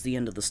paid. That was the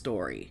end of the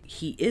story.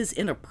 He is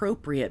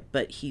inappropriate,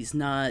 but he's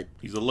not...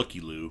 He's a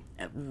looky-loo.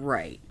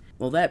 Right.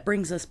 Well, that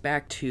brings us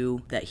back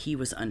to that he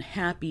was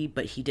unhappy,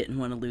 but he didn't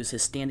want to lose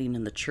his standing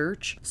in the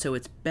church. So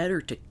it's better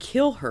to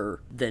kill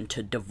her than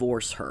to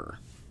divorce her.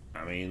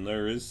 I mean,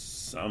 there is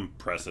some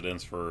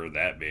precedence for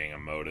that being a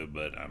motive,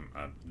 but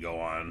go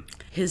on.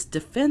 His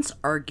defense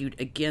argued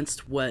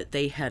against what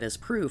they had as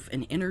proof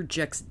and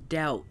interjects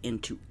doubt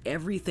into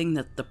everything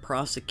that the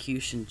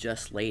prosecution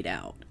just laid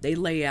out. They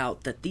lay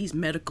out that these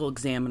medical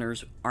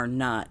examiners are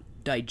not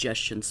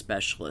digestion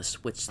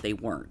specialists, which they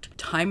weren't.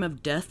 Time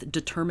of death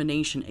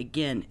determination,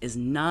 again, is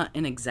not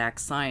an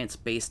exact science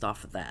based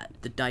off of that.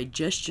 The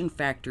digestion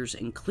factors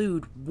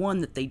include one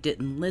that they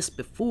didn't list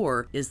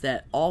before, is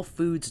that all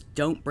foods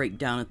don't break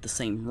down at the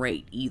same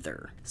rate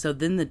either. So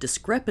then the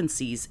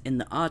discrepancies in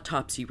the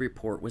autopsy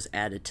report was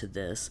added to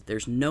this.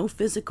 There's no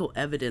physical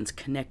evidence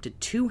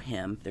connected to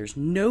him. There's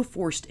no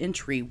forced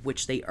entry,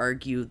 which they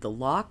argue the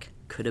lock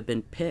could have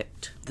been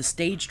picked. The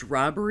staged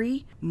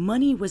robbery,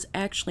 money was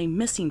actually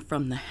missing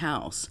from the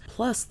house.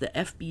 Plus, the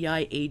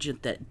FBI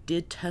agent that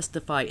did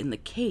testify in the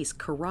case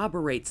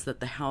corroborates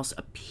that the house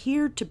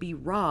appeared to be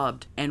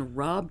robbed and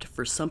robbed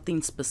for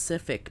something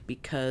specific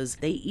because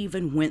they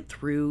even went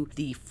through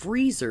the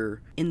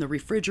freezer in the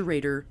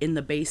refrigerator in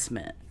the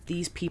basement.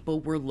 These people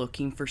were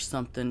looking for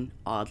something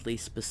oddly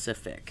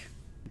specific.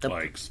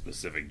 Like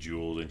specific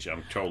jewels and shit.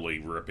 I'm totally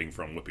ripping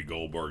from Whoopi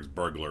Goldberg's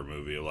burglar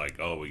movie. Like,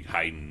 oh, we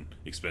hiding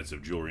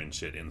expensive jewelry and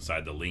shit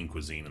inside the lean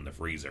cuisine in the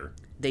freezer.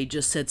 They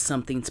just said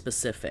something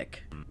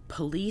specific.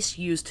 Police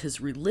used his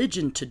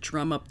religion to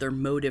drum up their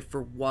motive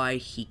for why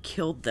he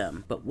killed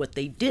them. But what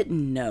they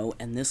didn't know,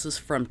 and this is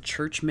from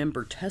church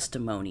member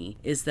testimony,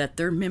 is that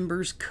their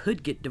members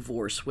could get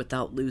divorced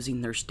without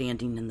losing their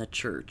standing in the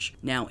church.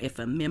 Now, if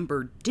a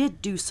member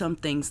did do some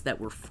things that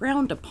were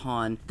frowned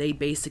upon, they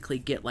basically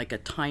get like a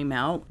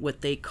timeout, what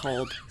they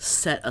called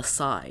set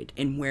aside,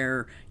 and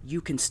where you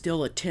can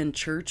still attend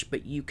church,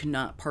 but you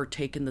cannot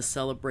partake in the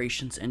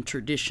celebrations and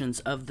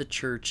traditions of the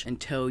church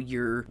until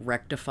you're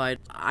rectified.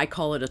 I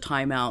call it a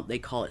timeout. They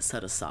call it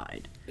set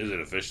aside. Is it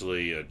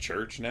officially a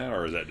church now,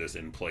 or is that just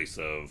in place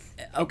of...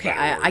 Okay,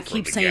 I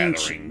keep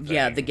saying...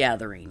 Yeah, the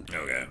gathering.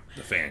 Okay,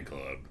 the fan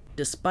club.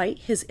 Despite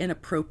his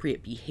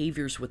inappropriate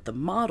behaviors with the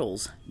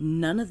models,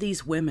 none of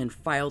these women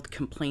filed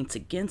complaints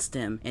against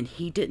him, and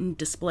he didn't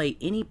display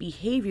any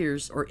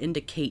behaviors or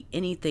indicate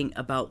anything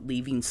about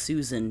leaving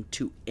Susan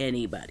to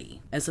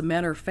anybody. As a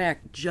matter of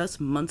fact, just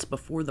months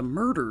before the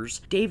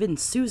murders, David and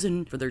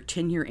Susan, for their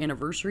 10-year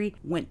anniversary,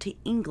 went to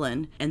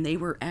England, and they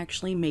were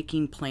actually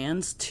making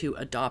plans to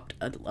adopt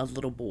a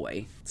little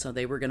boy. So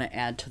they were going to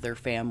add to their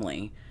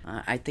family.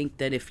 I think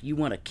that if you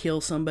want to kill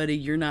somebody,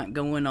 you're not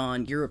going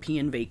on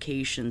European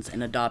vacations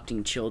and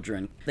adopting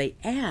children. They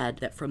add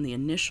that from the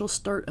initial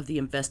start of the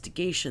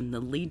investigation, the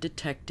lead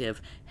detective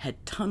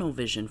had tunnel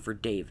vision for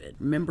David.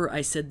 Remember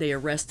I said they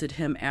arrested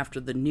him after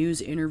the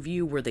news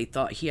interview where they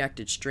thought he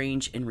acted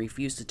strange and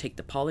refused to take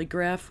the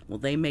polygraph? Well,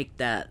 they make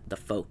that the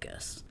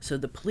focus. So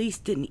the police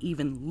didn't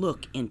even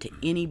look into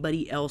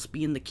anybody else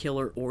being the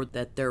killer or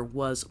that there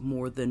was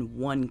more than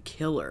one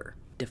killer.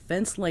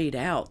 Defense laid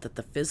out that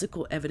the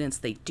physical evidence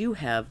they do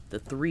have, the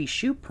 3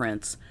 shoe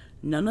prints,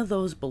 none of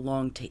those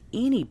belonged to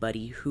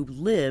anybody who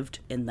lived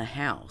in the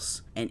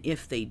house. And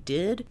if they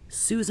did,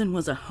 Susan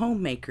was a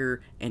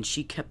homemaker and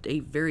she kept a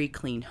very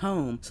clean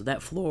home, so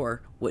that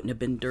floor wouldn't have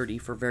been dirty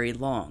for very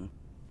long.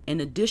 In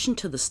addition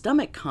to the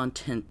stomach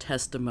content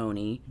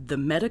testimony, the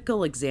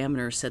medical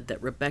examiner said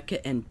that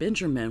Rebecca and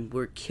Benjamin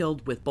were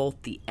killed with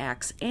both the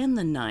axe and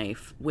the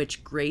knife,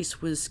 which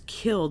Grace was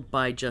killed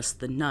by just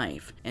the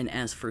knife. And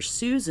as for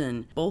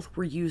Susan, both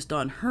were used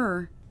on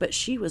her, but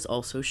she was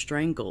also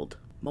strangled.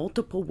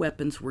 Multiple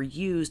weapons were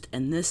used,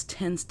 and this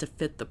tends to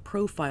fit the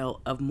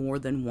profile of more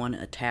than one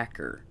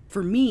attacker.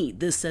 For me,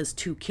 this says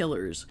two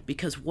killers,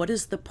 because what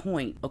is the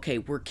point? Okay,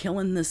 we're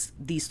killing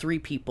these three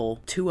people.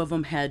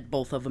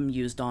 Both of them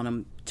used on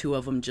them. Two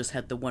of them just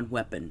had the one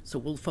weapon. So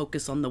we'll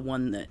focus on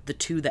the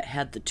two that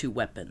had the two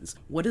weapons.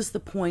 What is the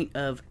point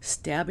of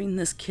stabbing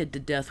this kid to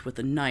death with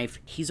a knife?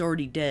 He's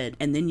already dead.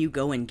 And then you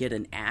go and get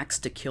an axe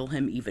to kill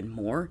him even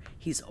more?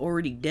 He's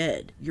already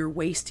dead. You're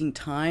wasting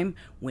time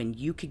when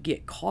you could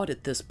get caught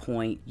at this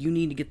point. You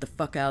need to get the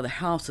fuck out of the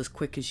house as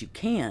quick as you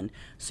can.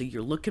 So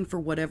you're looking for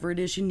whatever it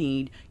is you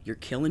need. You're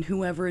killing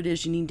whoever it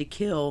is you need to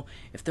kill.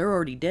 If they're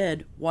already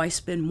dead, why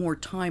spend more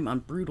time on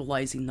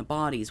brutalizing the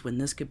bodies when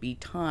this could be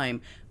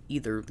time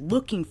either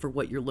looking for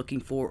what you're looking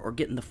for or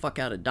getting the fuck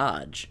out of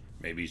Dodge?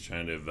 Maybe he's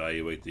trying to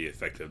evaluate the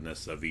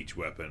effectiveness of each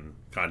weapon,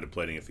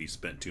 contemplating if he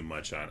spent too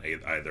much on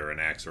either an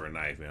axe or a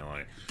knife. You know,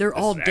 like, they're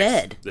all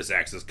dead. This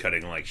axe is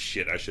cutting like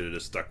shit. I should have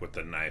just stuck with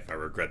the knife. I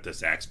regret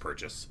this axe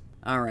purchase.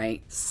 All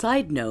right.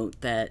 Side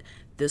note that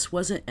this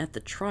wasn't at the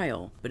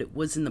trial, but it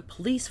was in the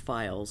police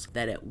files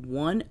that at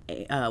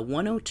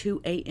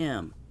 1:02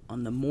 a.m.,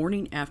 on the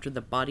morning after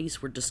the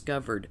bodies were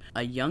discovered,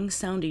 a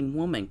young-sounding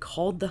woman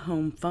called the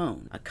home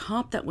phone. A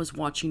cop that was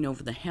watching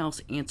over the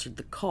house answered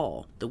the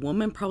call. The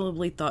woman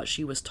probably thought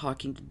she was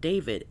talking to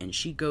David, and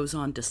she goes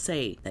on to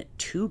say that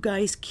two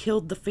guys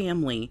killed the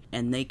family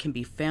and they can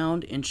be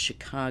found in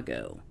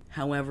Chicago.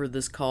 However,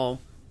 this call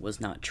was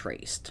not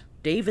traced.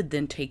 David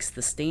then takes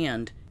the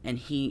stand and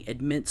he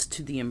admits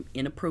to the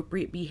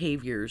inappropriate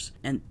behaviors,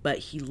 but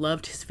he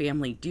loved his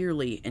family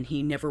dearly and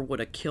he never would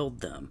have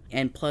killed them.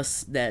 And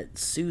plus that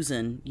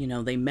Susan,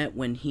 they met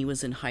when he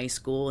was in high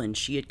school and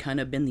she had kind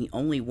of been the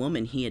only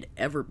woman he had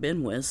ever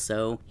been with,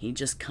 so he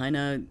just kind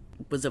of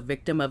was a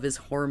victim of his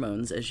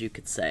hormones, as you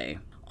could say.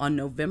 On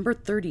November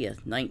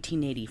 30th,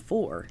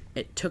 1984,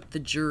 it took the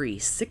jury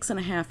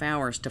 6.5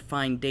 hours to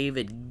find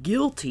David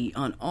guilty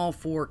on all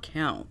 4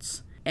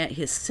 counts. At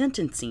his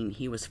sentencing,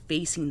 he was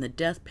facing the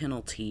death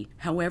penalty.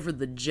 However,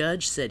 the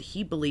judge said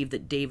he believed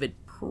that David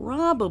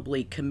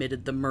probably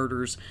committed the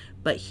murders,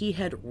 but he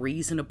had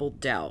reasonable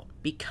doubt.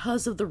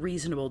 Because of the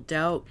reasonable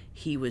doubt,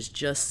 he was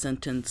just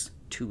sentenced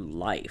to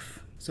life.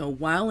 So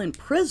while in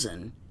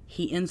prison,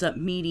 he ends up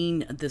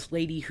meeting this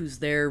lady who's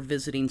there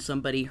visiting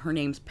somebody. Her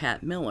name's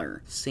Pat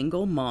Miller,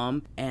 single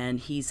mom, and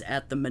he's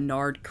at the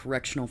Menard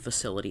Correctional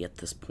Facility at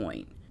this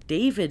point.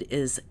 David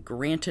is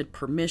granted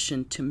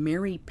permission to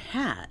marry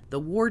Pat. The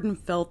warden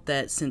felt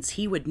that since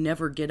he would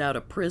never get out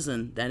of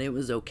prison, that it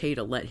was okay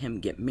to let him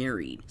get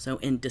married. So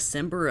in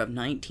December of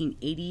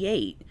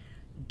 1988,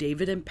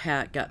 David and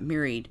Pat got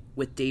married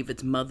with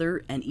David's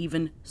mother and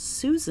even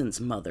Susan's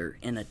mother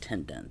in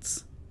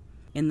attendance.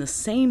 In the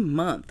same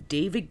month,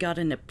 David got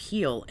an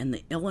appeal and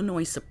the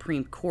Illinois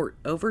Supreme Court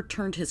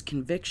overturned his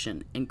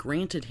conviction and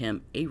granted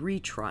him a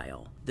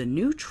retrial. The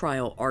new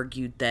trial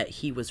argued that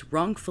he was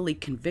wrongfully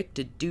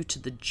convicted due to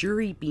the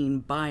jury being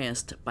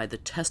biased by the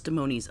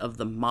testimonies of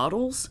the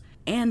models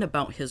and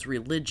about his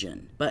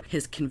religion, but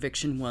his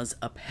conviction was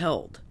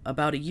upheld.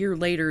 About a year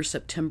later,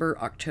 October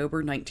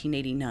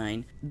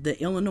 1989, the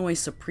Illinois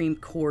Supreme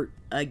Court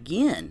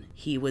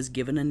he was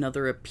given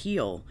another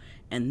appeal,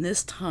 and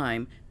this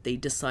time they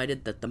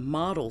decided that the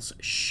models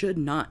should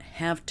not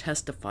have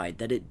testified,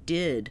 that it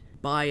did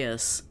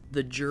bias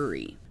the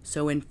jury.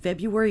 So in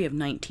February of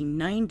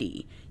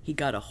 1990, he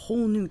got a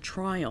whole new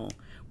trial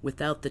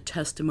without the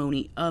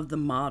testimony of the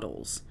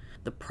models.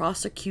 The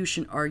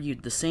prosecution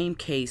argued the same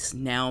case,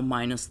 now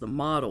minus the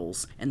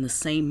models, and the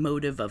same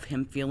motive of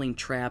him feeling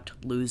trapped,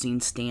 losing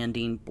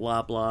standing,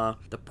 blah blah.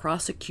 The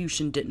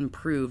prosecution didn't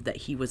prove that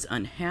he was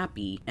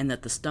unhappy and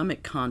that the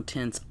stomach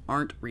contents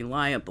aren't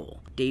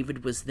reliable.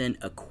 David was then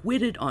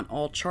acquitted on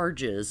all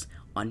charges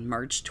on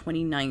March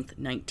 29th,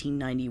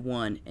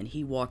 1991, and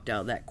he walked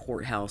out of that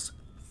courthouse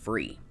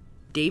free.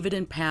 David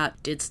and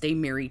Pat did stay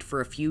married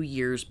for a few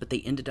years, but they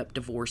ended up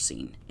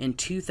divorcing. In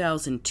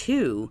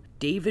 2002,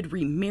 David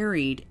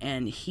remarried,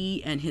 and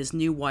he and his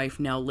new wife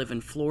now live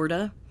in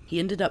Florida. He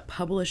ended up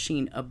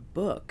publishing a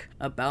book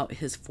about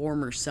his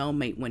former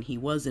cellmate when he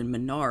was in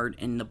Menard,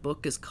 and the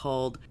book is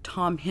called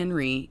Tom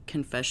Henry: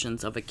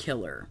 Confessions of a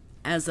Killer.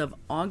 As of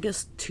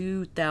August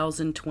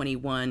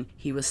 2021,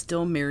 he was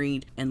still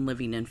married and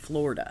living in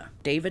Florida.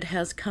 David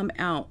has come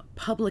out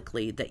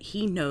publicly that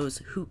he knows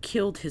who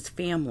killed his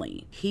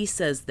family. He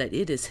says that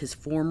it is his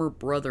former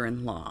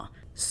brother-in-law.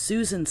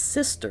 Susan's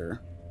sister,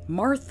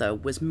 Martha,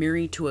 was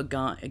married to a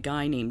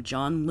guy named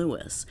John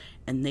Lewis,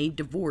 and they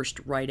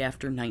divorced right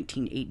after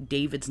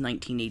David's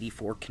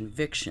 1984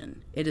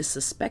 conviction. It is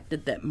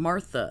suspected that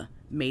Martha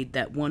made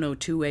that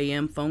 1:02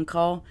 a.m. phone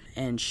call,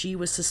 and she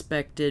was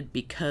suspected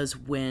because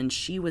when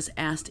she was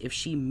asked if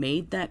she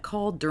made that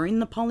call during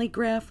the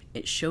polygraph,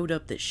 it showed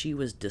up that she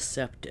was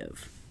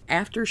deceptive.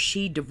 After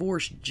she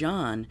divorced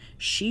John,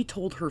 she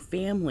told her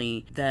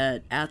family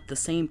that at the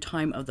same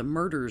time of the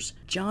murders,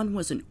 John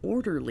was an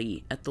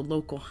orderly at the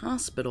local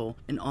hospital,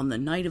 and on the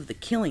night of the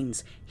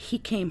killings, he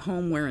came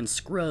home wearing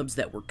scrubs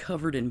that were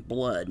covered in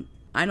blood.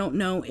 I don't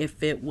know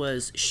if it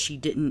was she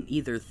didn't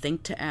either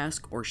think to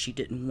ask or she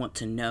didn't want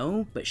to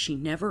know, but she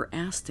never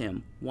asked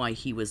him why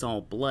he was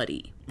all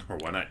bloody. Or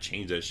why not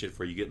change that shit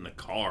before you get in the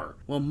car?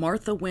 Well,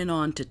 Martha went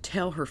on to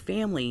tell her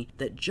family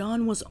that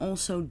John was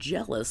also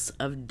jealous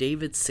of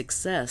David's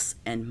success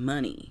and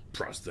money.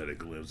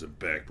 Prosthetic limbs and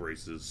back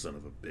braces, son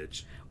of a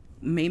bitch.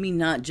 Maybe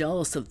not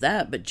jealous of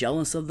that, but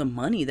jealous of the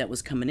money that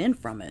was coming in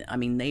from it. I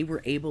mean, they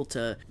were able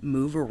to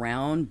move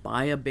around,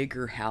 buy a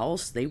bigger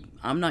house.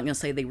 I'm not going to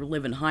say they were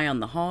living high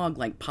on the hog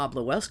like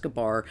Pablo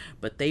Escobar,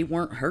 but they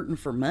weren't hurting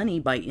for money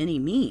by any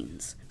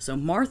means. So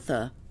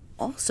Martha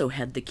also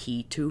had the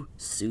key to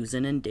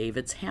Susan and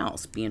David's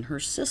house, being her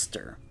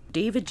sister.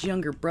 David's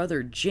younger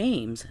brother,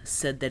 James,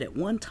 said that at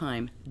one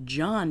time,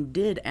 John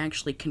did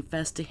actually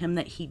confess to him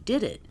that he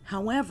did it.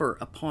 However,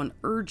 upon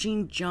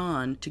urging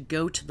John to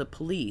go to the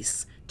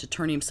police to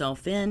turn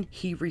himself in,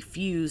 he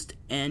refused,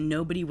 and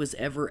nobody was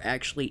ever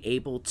actually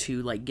able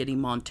to get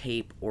him on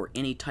tape or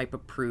any type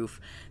of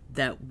proof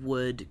that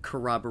would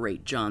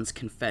corroborate John's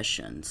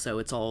confession. So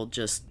it's all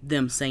just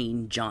them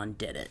saying John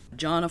did it.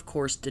 John, of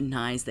course,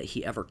 denies that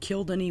he ever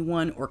killed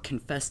anyone or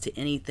confessed to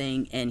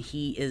anything, and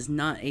he is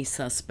not a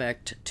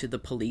suspect to the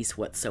police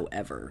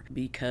whatsoever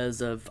because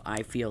of,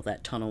 I feel,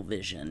 that tunnel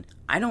vision.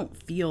 I don't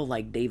feel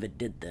like David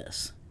did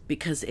this,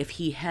 because if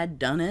he had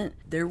done it,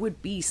 there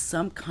would be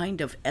some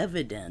kind of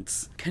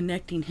evidence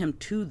connecting him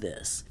to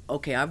this.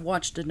 Okay, I've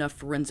watched enough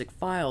forensic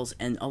files,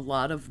 and a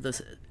lot of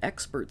the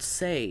experts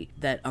say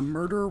that a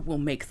murderer will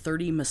make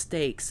 30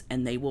 mistakes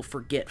and they will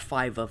forget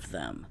 5 of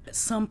them. At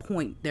some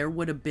point, there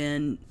would have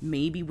been,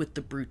 maybe with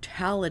the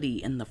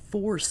brutality and the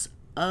force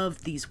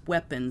of these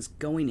weapons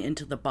going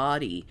into the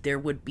body, there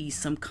would be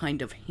some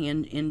kind of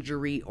hand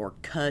injury or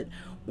cut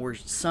or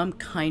some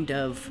kind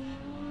of...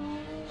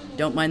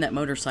 Don't mind that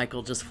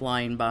motorcycle just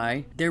flying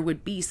by. There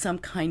would be some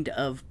kind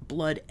of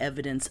blood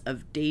evidence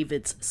of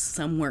David's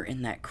somewhere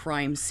in that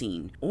crime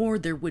scene. Or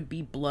there would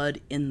be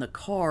blood in the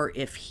car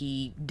if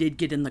he did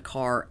get in the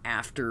car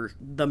after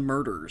the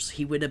murders.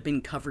 He would have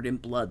been covered in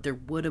blood. There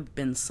would have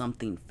been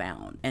something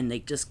found. And they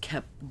just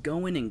kept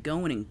going and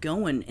going and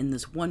going in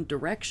this one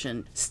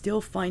direction,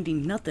 still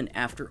finding nothing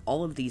after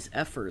all of these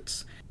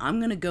efforts. I'm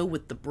going to go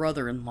with the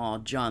brother-in-law,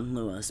 John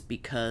Lewis,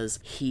 because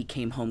he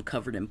came home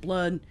covered in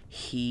blood.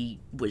 He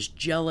was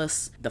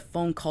jealous. The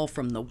phone call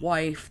from the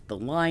wife, the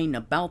line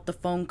about the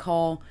phone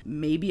call,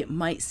 maybe it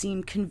might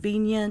seem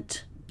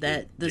convenient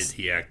that Did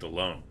he act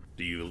alone?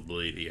 Do you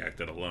believe he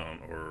acted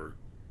alone, or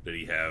did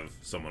he have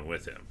someone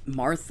with him?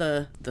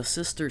 Martha, the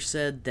sister,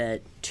 said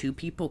that 2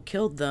 people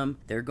killed them.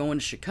 They're going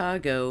to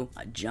Chicago.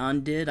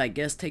 John did, I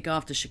guess, take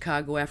off to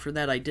Chicago after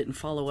that. I didn't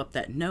follow up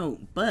that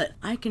note, but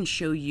I can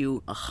show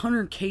you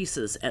 100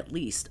 cases at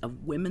least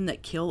of women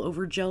that kill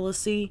over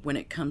jealousy. When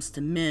it comes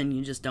to men,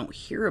 you just don't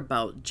hear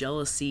about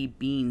jealousy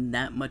being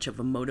that much of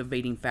a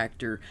motivating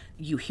factor.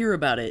 You hear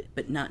about it,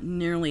 but not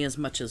nearly as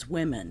much as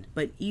women.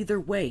 But either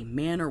way,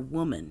 man or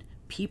woman,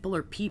 people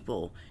are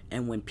people,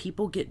 and when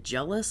people get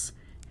jealous,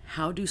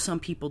 how do some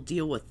people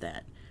deal with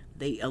that?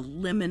 They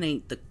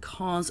eliminate the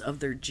cause of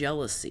their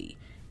jealousy.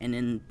 And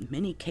in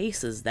many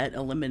cases, that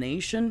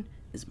elimination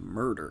is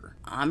murder.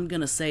 I'm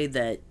going to say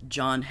that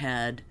John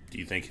had... Do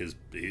you think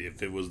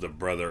if it was the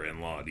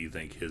brother-in-law, do you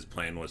think his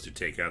plan was to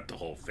take out the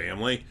whole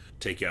family?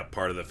 Take out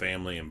part of the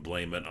family and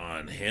blame it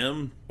on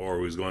him? Or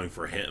was going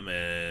for him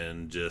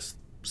and just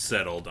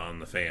settled on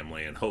the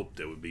family and hoped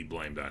it would be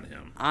blamed on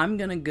him? I'm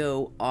going to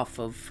go off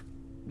of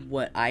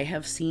what I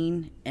have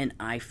seen, and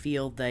I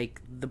feel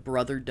like the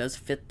brother does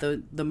fit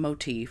the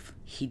motif.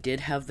 He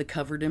did have the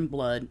covered in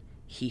blood.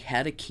 He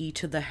had a key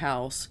to the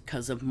house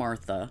because of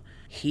Martha.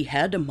 He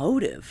had a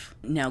motive.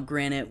 Now,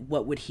 granted,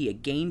 what would he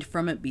have gained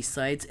from it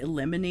besides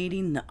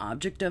eliminating the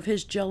object of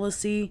his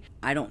jealousy?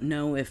 I don't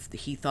know if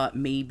he thought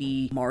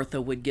maybe Martha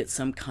would get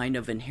some kind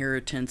of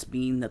inheritance,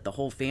 being that the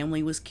whole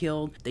family was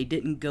killed. They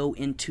didn't go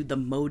into the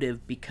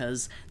motive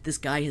because this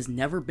guy has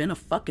never been a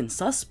fucking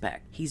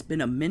suspect. He's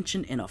been a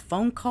mention in a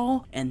phone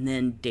call, and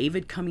then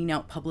David coming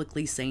out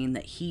publicly saying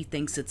that he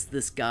thinks it's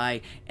this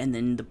guy, and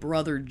then the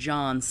brother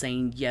John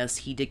saying, yes,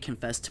 he did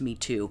confess to me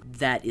too.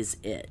 That is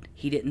it.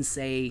 He didn't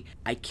say,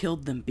 I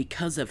killed them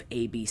because of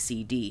A, B,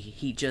 C, D.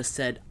 He just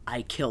said,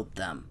 I killed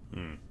them.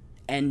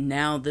 And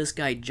now this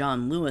guy,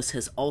 John Lewis,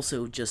 has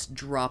also just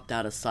dropped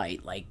out of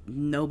sight. Like,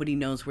 nobody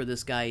knows where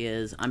this guy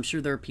is. I'm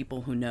sure there are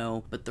people who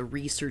know, but the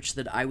research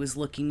that I was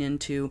looking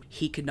into,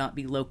 he could not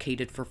be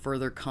located for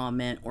further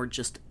comment or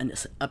just an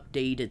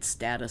updated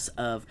status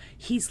of,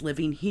 he's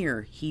living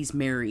here, he's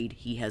married,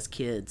 he has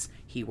kids,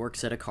 he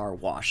works at a car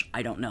wash.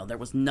 I don't know. There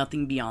was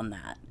nothing beyond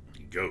that.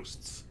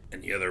 Ghosts.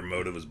 And the other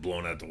motive was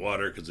blown out the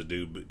water because the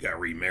dude got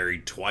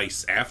remarried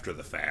twice after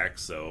the fact.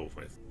 So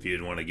if he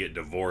didn't want to get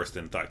divorced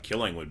and thought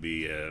killing would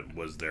be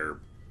was their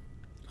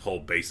whole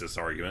basis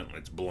argument,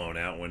 it's blown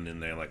out when then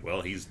they're like, well,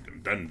 he's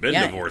been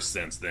divorced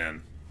since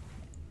then.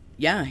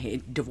 Yeah,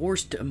 he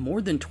divorced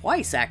more than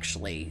twice,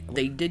 actually.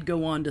 They did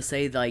go on to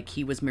say, like,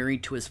 he was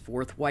married to his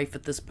 4th wife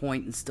at this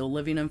point and still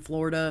living in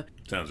Florida.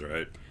 Sounds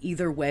right.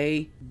 Either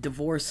way,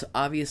 divorce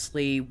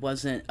obviously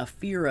wasn't a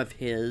fear of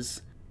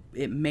his.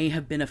 it may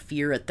have been a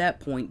fear at that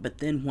point, but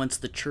then once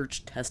the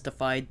church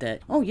testified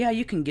that, oh yeah,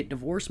 you can get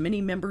divorced,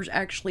 many members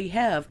actually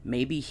have,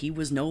 maybe he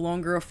was no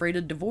longer afraid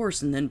of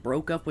divorce and then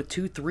broke up with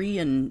 2, 3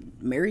 and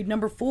married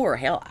number 4.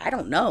 Hell, I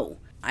don't know.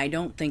 I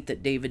don't think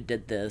that David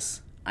did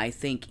this. I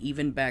think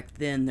even back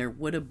then there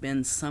would have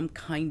been some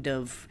kind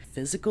of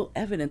physical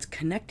evidence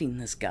connecting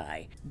this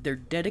guy. Their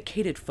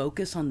dedicated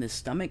focus on the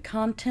stomach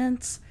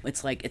contents,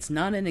 it's like it's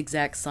not an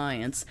exact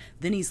science.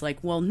 Then he's like,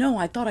 well, no,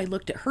 I thought I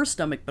looked at her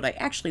stomach, but I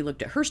actually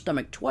looked at her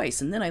stomach twice,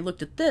 and then I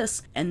looked at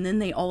this, and then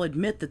they all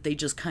admit that they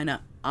just kind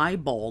of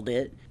eyeballed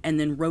it and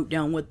then wrote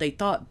down what they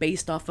thought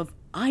based off of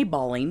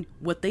eyeballing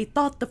what they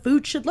thought the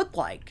food should look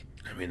like.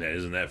 I mean,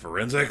 isn't that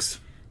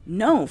forensics?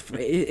 No,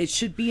 it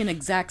should be an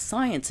exact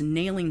science and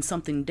nailing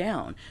something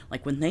down.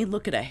 Like when they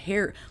look at a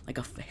hair, like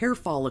a hair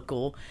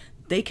follicle,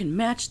 they can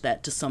match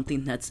that to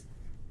something that's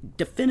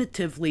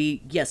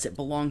definitively, yes, it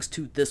belongs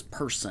to this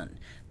person.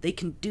 They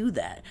can do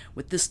that.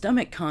 With the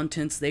stomach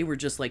contents, they were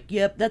just like,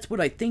 yep, that's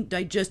what I think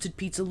digested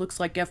pizza looks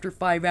like after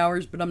 5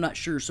 hours, but I'm not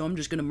sure, so I'm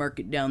just going to mark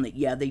it down that,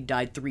 yeah, they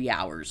died 3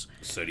 hours.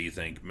 So do you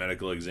think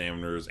medical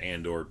examiners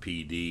and or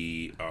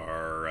PD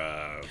are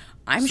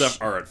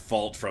at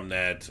fault from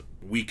that?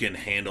 We can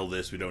handle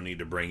this. We don't need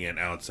to bring in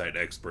outside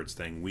experts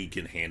thing. We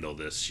can handle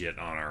this shit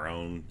on our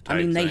own type I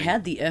mean, they thing.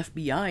 had the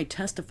FBI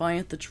testify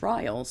at the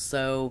trial,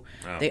 so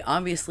they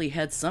obviously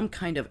had some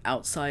kind of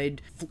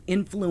outside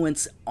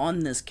influence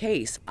on this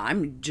case.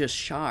 I'm just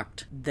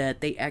shocked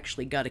that they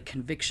actually got a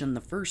conviction the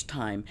first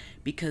time,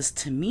 because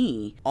to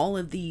me, all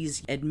of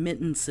these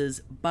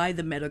admittances by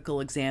the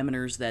medical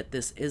examiners that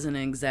this isn't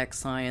an exact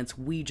science,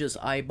 we just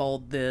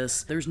eyeballed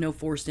this, there's no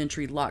forced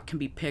entry, lock can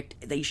be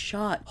picked, they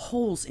shot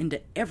holes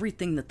into everything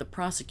that the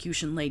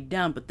prosecution laid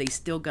down, but they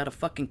still got a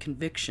fucking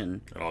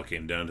conviction. It all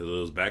came down to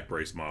those back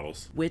brace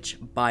models, which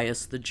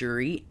biased the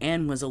jury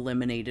and was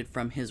eliminated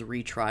from his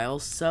retrial.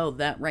 So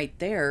that right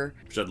there...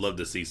 Which I'd love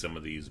to see some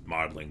of these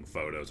modeling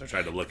photos. I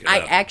tried to look it up. I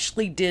up.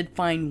 actually did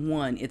find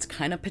one. It's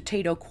kind of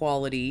potato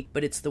quality,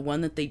 but it's the one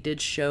that they did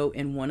show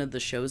in one of the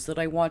shows that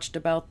I watched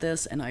about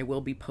this, and I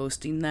will be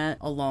posting that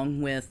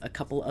along with a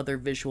couple other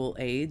visual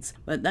aids.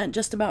 But that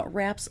just about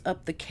wraps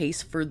up the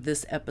case for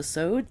this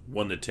episode.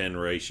 1-to-10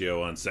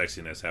 ratio on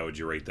sexiness. How would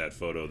you rate that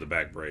photo of the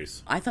back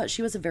brace? I thought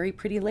she was a very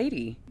pretty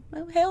lady.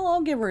 Well, hell,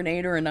 I'll give her an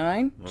 8 or a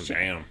 9. Oh,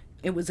 damn.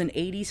 It was an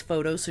 80s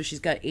photo, so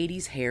she's got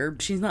 80s hair.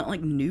 She's not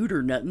like nude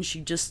or nothing.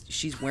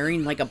 She's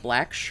wearing like a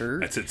black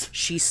shirt.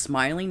 She's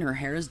smiling. Her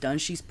hair is done.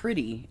 She's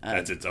pretty.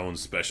 That's its own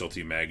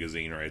specialty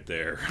magazine right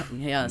there.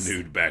 Yes.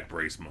 Nude back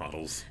brace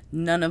models.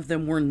 None of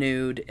them were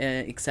nude,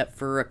 except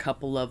for a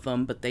couple of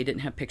them, but they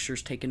didn't have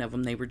pictures taken of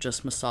them. They were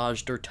just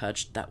massaged or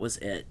touched. That was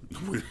it.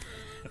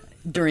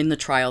 During the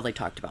trial, they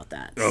talked about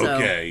that.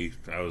 Okay.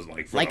 So, I was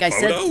like, like I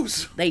photos?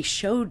 Said, they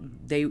showed,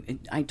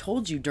 I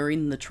told you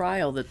during the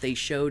trial that they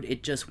showed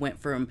it just went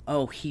from,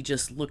 oh, he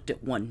just looked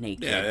at one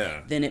naked.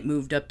 Yeah. Then it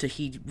moved up to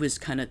he was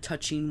kind of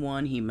touching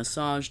one, he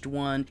massaged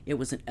one. It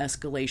was an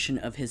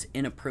escalation of his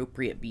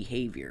inappropriate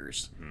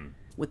behaviors.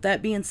 With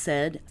that being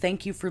said,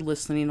 thank you for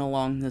listening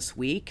along this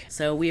week.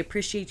 So we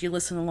appreciate you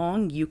listening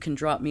along. You can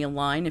drop me a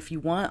line if you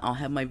want. I'll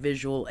have my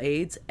visual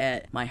aids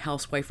at my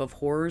Housewife of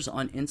Horrors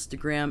on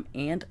Instagram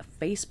and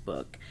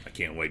Facebook. I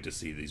can't wait to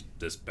see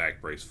this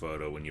back brace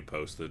photo when you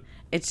post it.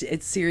 It's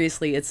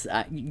seriously, it's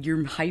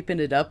you're hyping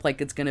it up like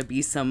it's gonna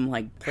be some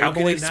like Playboy How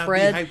can it not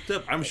spread. Be hyped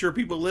up? I'm sure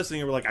people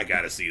listening are like, I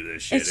gotta see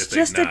this shit. It's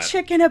just a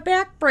chick in a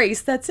back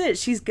brace. That's it.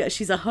 She's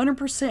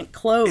 100%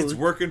 clothed. It's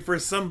working for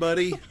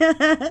somebody.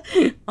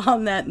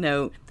 On that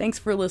note, thanks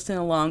for listening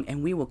along,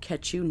 and we will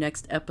catch you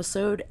next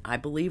episode. I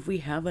believe we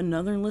have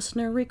another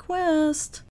listener request.